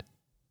happened.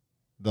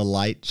 The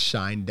light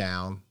shined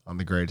down on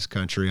the greatest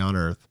country on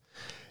earth.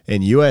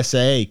 And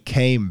USA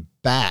came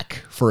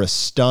back for a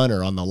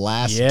stunner on the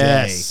last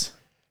day.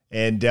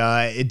 And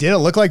it didn't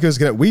look like it was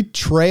going to. We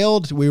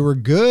trailed. We were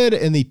good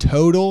in the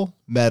total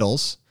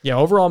medals. Yeah,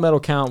 overall medal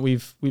count,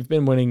 we've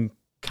been winning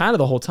kind of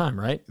the whole time,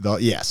 right?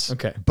 Yes.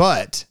 Okay.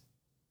 But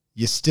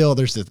you still,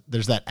 there's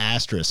that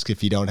asterisk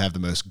if you don't have the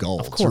most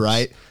golds, Of course.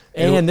 right?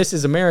 And this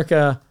is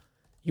America.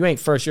 You ain't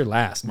first, you're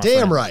last. My Damn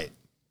friend. right.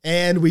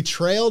 And we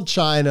trailed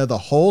China the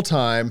whole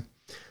time.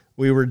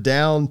 We were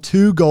down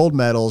 2 gold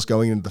medals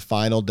going into the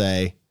final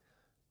day.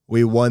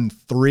 We won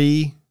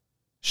 3,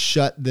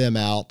 shut them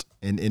out,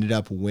 and ended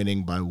up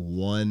winning by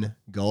 1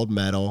 gold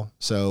medal.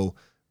 So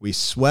we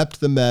swept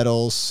the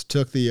medals,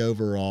 took the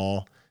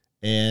overall,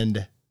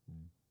 and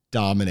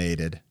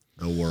dominated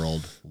the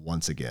world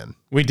once again.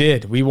 We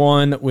did. We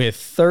won with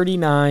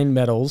 39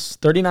 medals,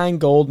 39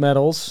 gold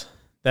medals.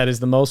 That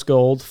is the most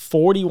gold.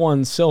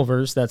 41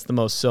 silvers. That's the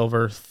most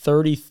silver.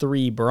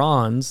 33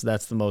 bronze.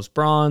 That's the most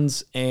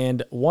bronze.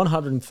 And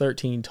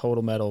 113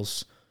 total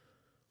medals.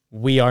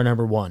 We are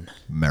number 1.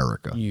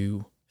 America.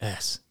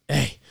 USA.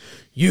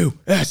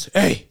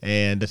 USA.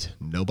 And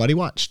nobody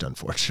watched,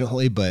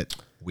 unfortunately, but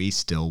we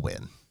still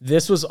win.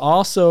 This was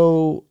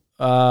also,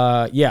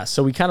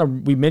 so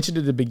we mentioned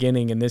at the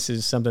beginning, and this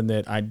is something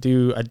that I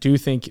do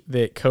think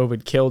that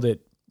COVID killed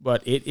it,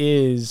 but it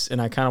is, and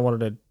I kind of wanted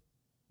to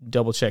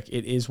double check.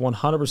 It is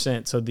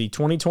 100%. So the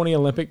 2020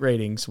 Olympic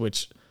ratings,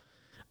 which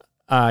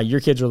your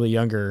kids are a little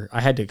younger,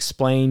 I had to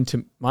explain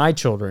to my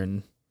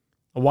children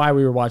why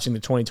we were watching the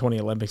 2020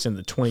 Olympics in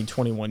the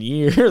 2021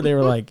 year. They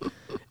were like,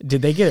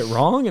 did they get it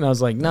wrong? And I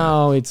was like,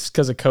 no, it's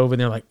because of COVID. And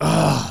they're like,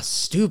 oh,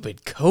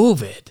 stupid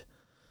COVID.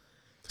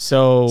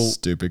 So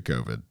Stupid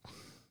COVID.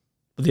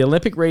 the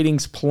Olympic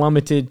ratings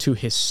plummeted to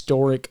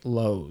historic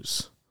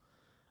lows.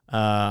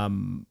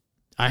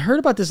 I heard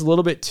about this a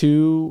little bit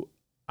too.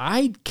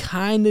 I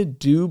kind of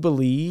do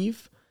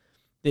believe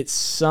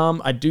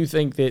that I do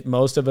think that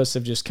most of us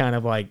have just kind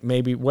of like,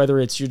 maybe whether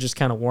it's you're just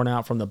kind of worn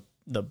out from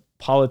the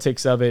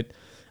politics of it,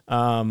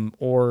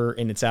 or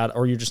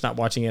you're just not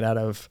watching it out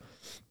of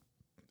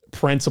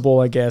principle,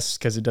 I guess,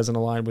 because it doesn't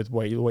align with the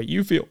way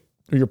you feel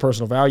or your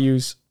personal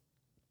values.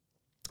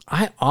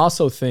 I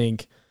also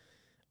think,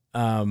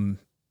 that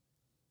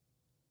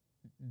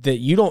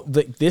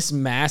this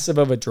massive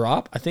of a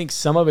drop, I think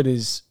some of it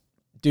is,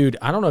 dude,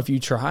 I don't know if you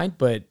tried,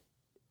 but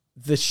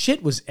the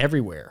shit was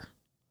everywhere.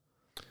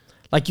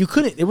 Like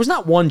it was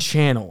not one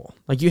channel.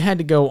 Like you had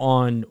to go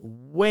on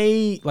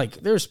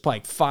there's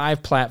like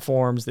 5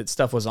 platforms that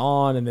stuff was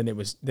on, and then it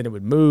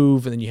would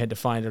move, and then you had to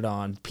find it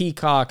on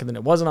Peacock, and then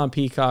it wasn't on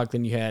Peacock.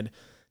 Then you had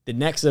the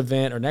next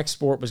event or next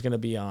sport was going to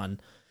be on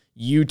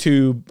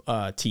YouTube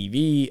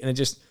TV. And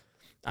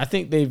I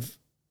think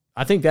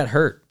that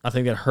hurt. I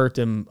think that hurt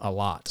them a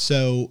lot.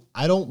 So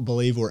I don't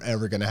believe we're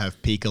ever going to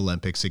have peak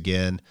Olympics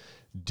again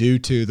due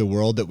to the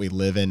world that we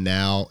live in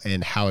now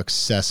and how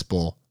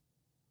accessible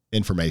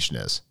information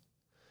is.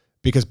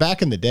 Because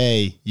back in the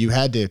day, you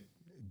had to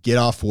get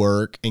off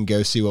work and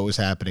go see what was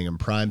happening in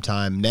prime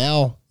time.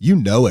 Now you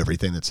know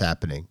everything that's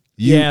happening.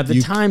 You get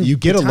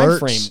alerts.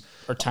 Frame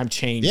or time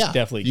change. Yeah,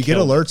 definitely. You get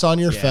alerts on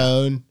your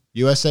phone.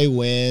 USA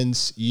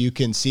wins. You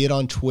can see it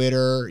on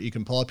Twitter. You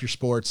can pull up your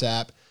sports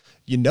app.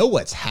 You know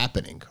what's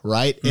happening,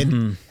 right?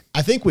 And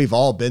I think we've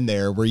all been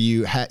there where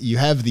you have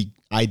the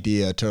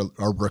idea to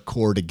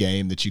record a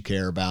game that you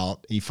care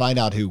about. You find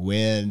out who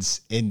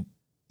wins, and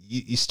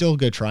you still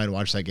go try and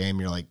watch that game. And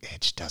you're like, it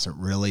just doesn't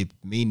really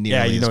mean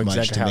nearly as much to me. Yeah, you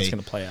know exactly how it's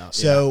going to play out.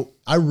 So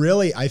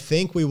I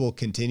think we will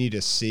continue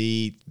to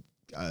see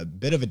a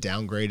bit of a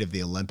downgrade of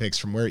the Olympics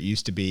from where it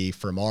used to be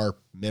from our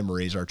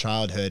memories, our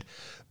childhood.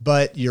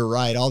 But you're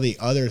right. All the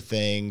other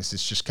things,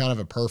 it's just kind of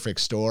a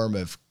perfect storm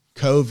of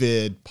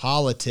COVID,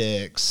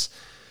 politics,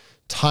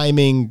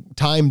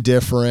 time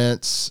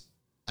difference,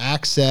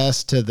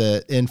 access to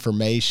the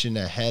information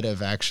ahead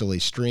of actually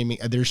streaming.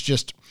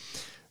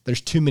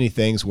 There's too many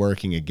things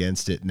working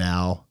against it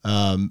now.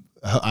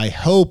 I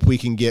hope we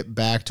can get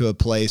back to a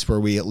place where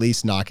we at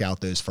least knock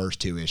out those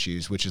first 2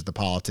 issues, which is the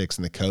politics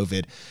and the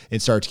COVID,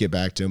 and start to get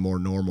back to a more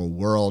normal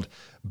world.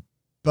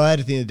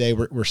 But at the end of the day,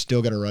 we're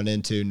still going to run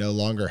into no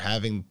longer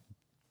having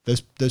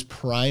those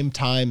prime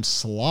time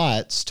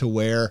slots to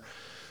where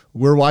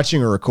we're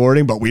watching a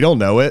recording, but we don't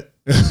know it.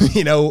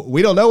 We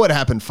don't know what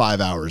happened 5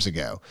 hours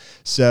ago.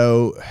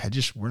 So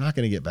we're not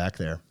going to get back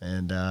there.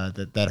 And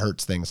that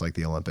hurts things like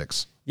the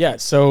Olympics. Yeah.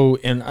 So,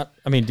 and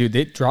I mean, dude,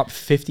 they dropped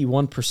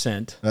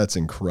 51%. That's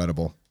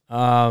incredible.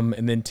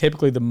 And then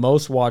typically the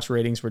most watch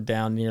ratings were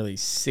down nearly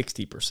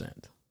 60%.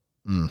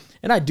 And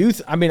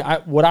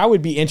what I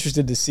would be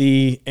interested to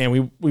see,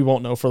 and we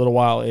won't know for a little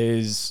while,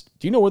 is,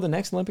 do you know where the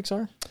next Olympics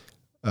are?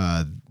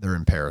 They're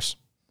in Paris.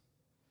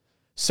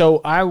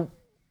 So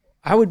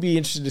I would be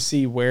interested to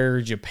see where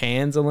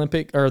Japan's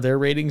their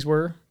ratings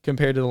were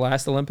compared to the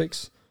last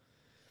Olympics.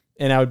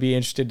 And I would be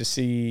interested to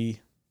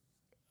see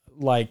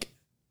like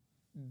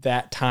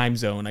that time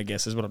zone, I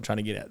guess is what I'm trying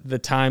to get at.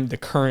 The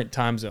current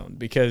time zone.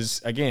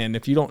 Because again,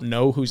 if you don't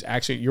know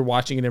you're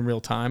watching it in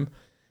real time,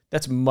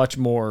 that's much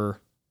more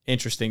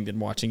interesting than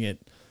watching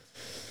it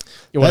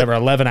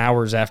 11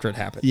 hours after it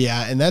happened.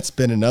 Yeah, and that's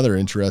been another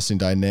interesting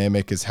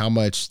dynamic is how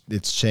much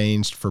it's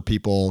changed for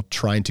people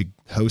trying to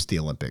host the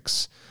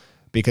Olympics.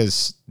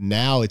 Because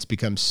now it's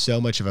become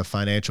so much of a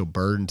financial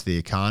burden to the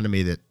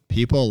economy that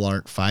people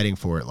aren't fighting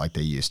for it like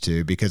they used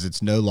to because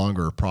it's no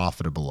longer a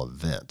profitable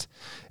event.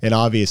 And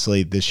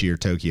obviously this year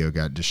Tokyo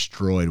got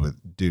destroyed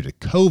due to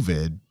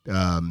COVID.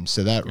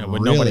 So that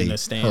really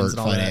hurt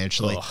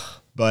financially.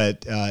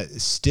 But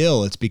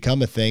still, it's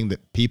become a thing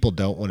that people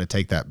don't want to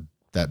take that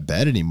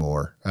bet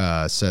anymore.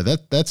 So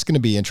that's going to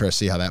be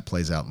interesting to see how that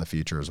plays out in the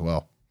future as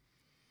well.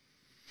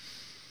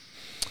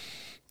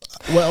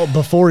 Well,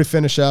 before we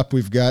finish up,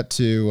 we've got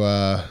to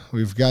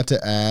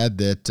add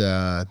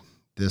that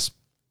this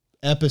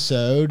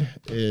episode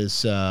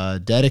is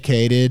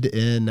dedicated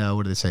in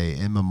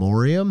in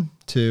memoriam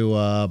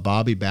to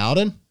Bobby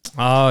Bowden.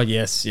 Oh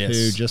yes,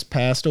 who just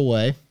passed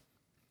away,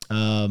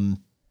 and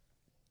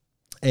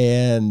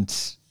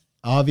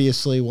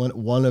obviously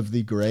one of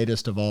the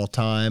greatest of all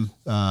time,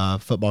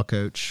 football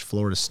coach,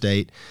 Florida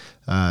State.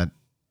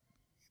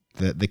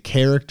 The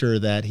character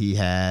that he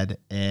had,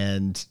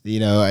 and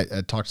I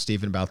talked to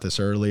Stephen about this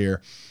earlier.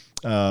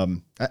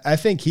 I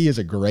think he is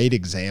a great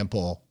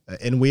example,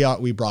 and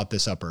we brought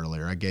this up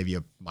earlier. I gave you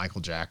a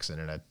Michael Jackson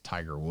and a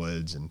Tiger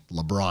Woods and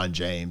LeBron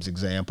James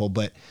example,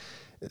 but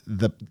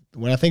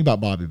when I think about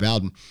Bobby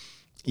Bowden,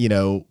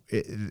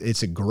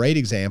 it's a great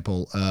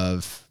example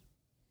of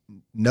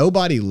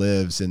nobody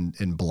lives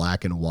in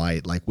black and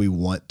white like we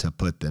want to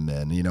put them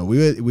in.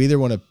 We either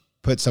want to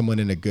put someone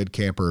in a good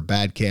camp or a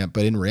bad camp,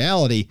 but in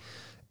reality,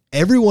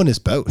 everyone is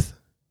both.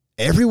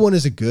 Everyone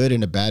is a good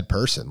and a bad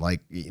person.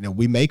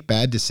 We make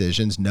bad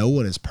decisions. No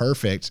one is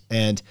perfect.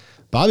 And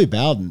Bobby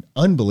Bowden,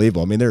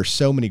 unbelievable. I mean, there are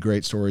so many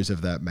great stories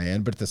of that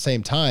man, but at the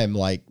same time,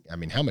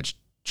 how much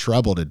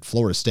trouble did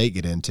Florida State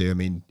get into? I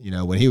mean,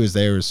 when he was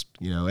there, was,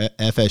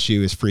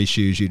 FSU is Free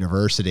Shoes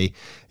University,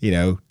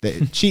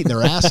 cheating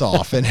their ass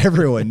off, and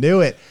everyone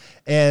knew it.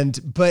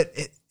 But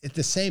at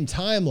the same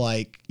time,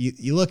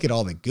 you look at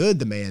all the good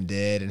the man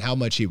did and how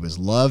much he was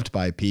loved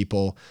by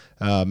people.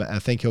 I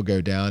think he'll go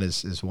down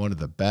as one of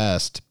the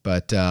best,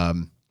 but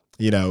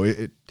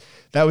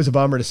that was a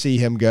bummer to see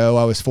him go.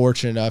 I was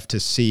fortunate enough to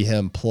see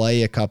him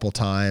play a couple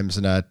times,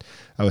 and I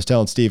was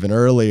telling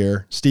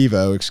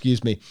Steve-O,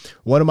 excuse me,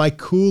 one of my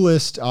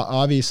coolest,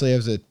 obviously I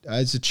was a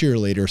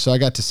cheerleader, so I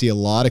got to see a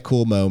lot of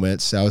cool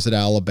moments. I was at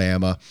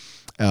Alabama,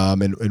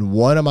 and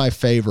one of my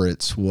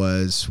favorites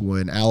was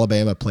when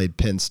Alabama played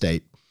Penn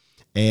State,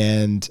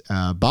 and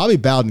Bobby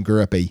Bowden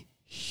grew up a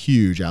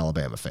huge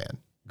Alabama fan,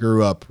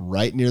 grew up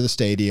right near the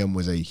stadium,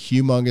 was a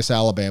humongous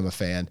Alabama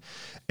fan,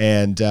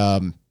 and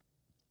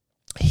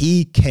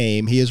he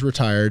is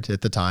retired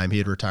at the time. He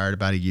had retired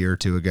about a year or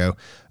two ago.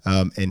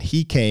 And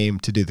he came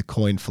to do the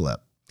coin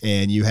flip.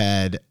 And you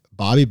had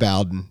Bobby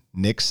Bowden,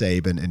 Nick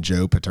Saban, and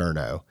Joe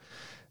Paterno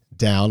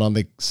down on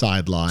the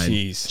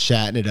sideline,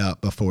 chatting it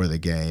up before the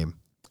game.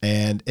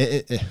 And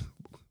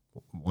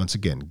once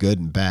again, good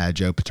and bad.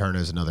 Joe Paterno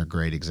is another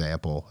great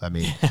example. I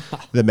mean,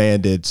 the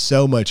man did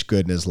so much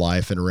good in his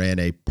life and ran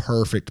a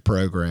perfect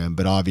program,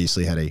 but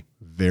obviously had a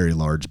very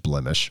large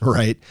blemish,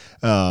 right?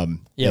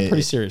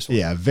 Pretty serious one.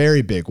 Yeah,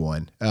 very big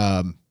one.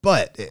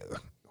 But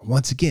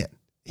once again,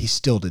 he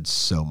still did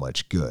so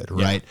much good,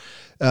 right?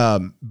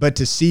 But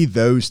to see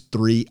those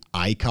three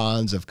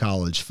icons of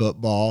college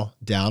football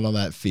down on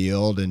that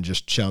field and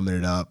just chumming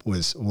it up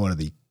was one of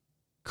the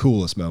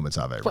coolest moments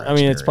I've ever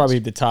experienced. It's probably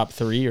the top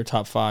 3 or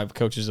top 5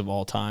 coaches of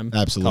all time.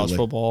 Absolutely. College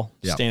football,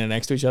 standing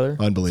next to each other.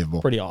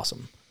 Unbelievable. Pretty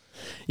awesome.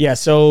 Yeah,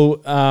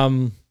 so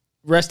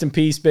rest in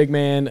peace, big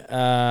man.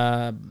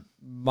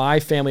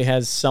 My family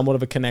has somewhat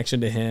of a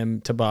connection to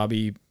him, to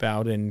Bobby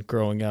Bowden,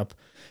 growing up.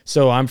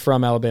 So I'm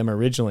from Alabama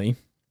originally.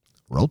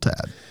 Roll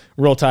Tide.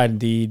 Roll Tide,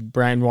 indeed.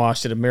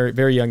 Brainwashed at a very,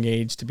 very young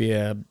age to be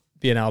an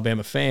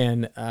Alabama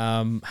fan.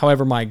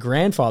 However, my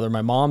grandfather,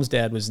 my mom's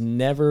dad, was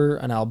never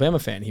an Alabama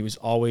fan. He was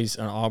always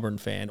an Auburn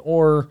fan,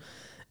 or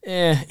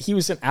he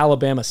was an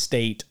Alabama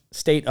state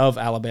of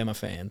Alabama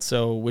fan.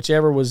 So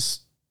whichever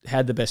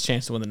had the best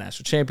chance to win the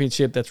national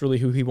championship, that's really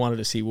who he wanted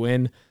to see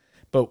win.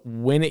 But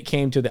when it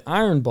came to the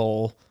Iron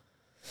Bowl,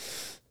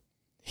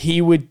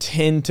 he would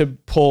tend to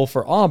pull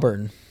for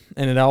Auburn,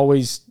 and it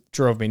always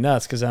drove me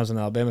nuts because I was an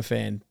Alabama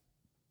fan.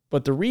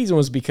 But the reason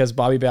was because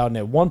Bobby Bowden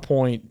at one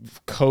point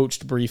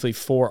coached briefly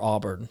for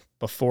Auburn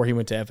before he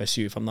went to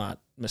FSU, if I'm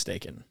not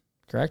mistaken.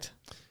 Correct?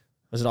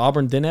 Was it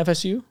Auburn, then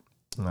FSU?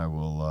 I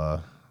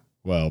will.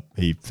 Well,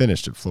 he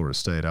finished at Florida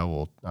State. I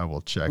will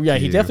check. Yeah,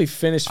 he definitely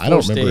finished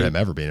Florida State. I don't remember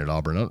him ever being at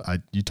Auburn.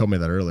 You told me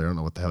that earlier. I don't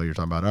know what the hell you're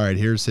talking about. All right,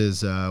 here's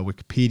his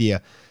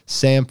Wikipedia.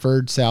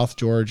 Samford, South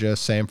Georgia,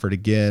 Samford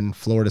again,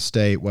 Florida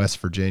State, West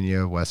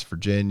Virginia,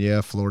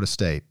 Florida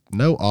State.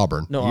 No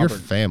Auburn. Your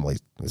family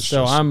is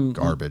just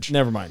garbage.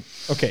 Never mind.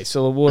 Okay,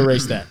 so we'll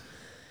erase that.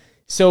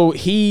 So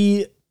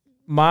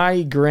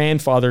my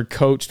grandfather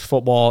coached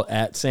football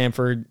at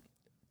Samford.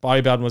 Bobby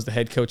Bowden was the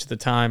head coach at the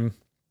time.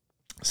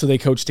 So they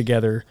coached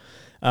together.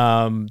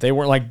 They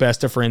weren't like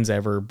best of friends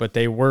ever, but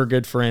they were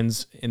good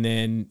friends. And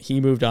then he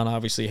moved on,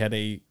 obviously had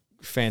a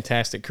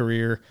fantastic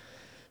career,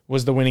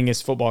 was the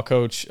winningest football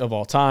coach of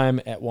all time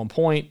at one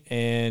point.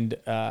 And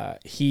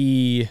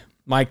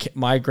my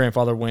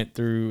grandfather had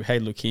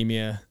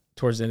leukemia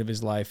towards the end of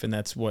his life, and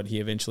that's what he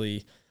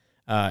eventually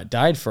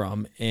died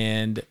from.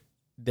 And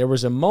there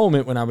was a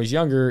moment when I was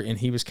younger, and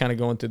he was kind of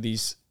going through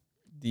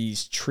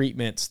these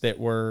treatments that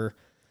were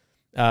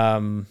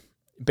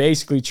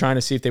basically trying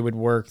to see if they would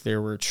work. There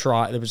was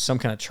some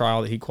kind of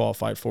trial that he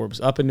qualified for. It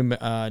was up in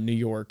New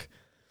York,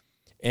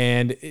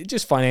 and it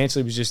just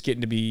financially was just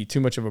getting to be too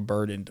much of a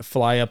burden to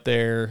fly up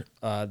there.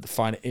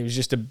 It was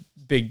just a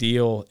big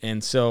deal,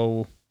 and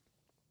so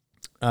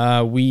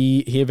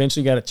he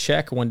eventually got a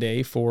check one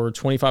day for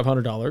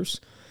 $2,500,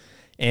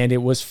 and it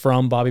was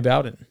from Bobby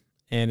Bowden.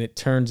 And it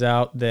turns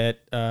out that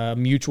a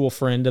mutual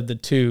friend of the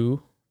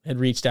two had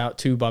reached out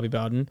to Bobby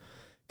Bowden,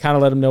 kind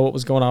of let him know what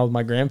was going on with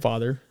my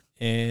grandfather.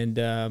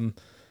 And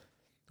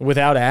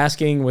without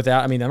asking,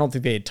 I don't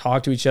think they had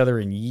talked to each other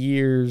in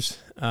years.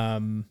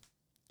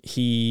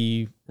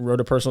 He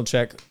wrote a personal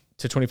check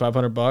to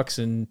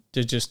 $2,500 and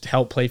to just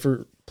help pay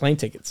for plane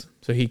tickets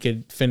so he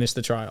could finish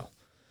the trial.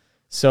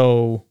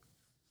 So,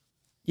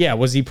 yeah,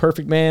 was he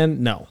perfect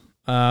man? No.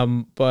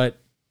 But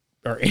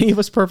are any of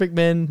us perfect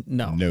men?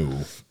 No. No.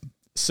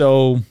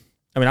 So,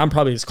 I'm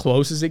probably as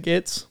close as it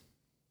gets,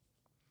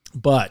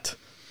 but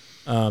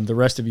the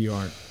rest of you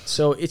aren't.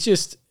 So it's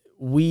just,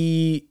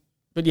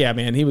 but yeah,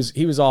 man, he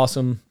was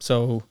awesome.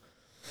 So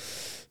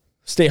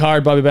stay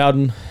hard, Bobby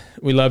Bowden.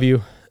 We love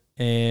you,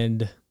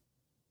 and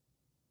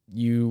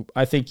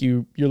I think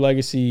your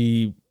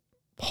legacy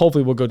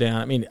hopefully will go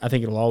down. I mean, I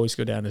think it'll always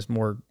go down as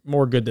more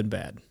good than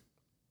bad.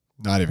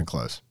 Not even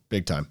close.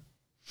 Big time.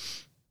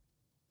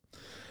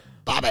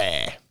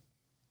 Bobby.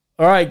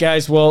 All right,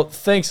 guys. Well,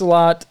 thanks a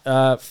lot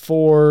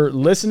for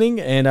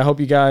listening, and I hope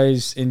you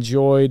guys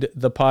enjoyed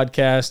the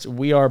podcast.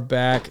 We are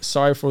back.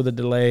 Sorry for the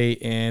delay,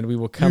 and we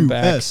will come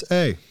back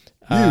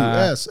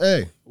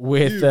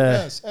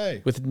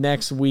with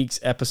next week's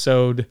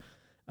episode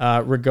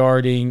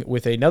regarding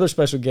with another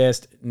special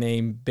guest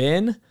named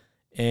Ben,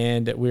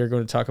 and we are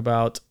going to talk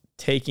about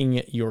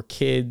taking your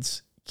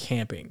kids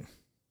camping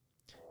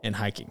and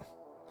hiking.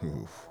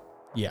 Oof,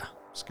 yeah,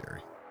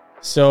 scary.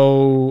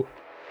 So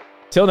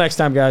till next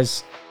time,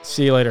 guys.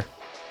 See you later.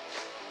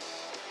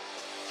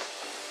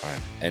 All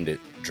right, end it,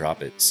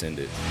 drop it, send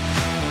it.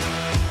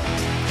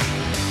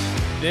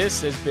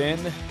 This has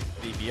been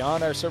the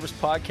Beyond Our Service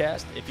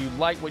podcast. If you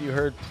like what you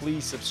heard,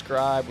 please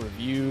subscribe,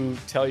 review,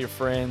 tell your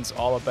friends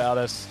all about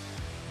us.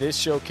 This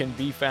show can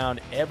be found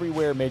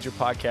everywhere major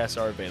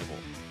podcasts are available.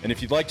 And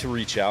if you'd like to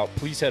reach out,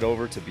 please head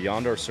over to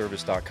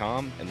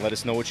beyondourservice.com and let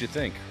us know what you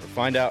think, or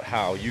find out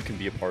how you can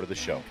be a part of the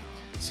show.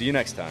 See you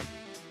next time.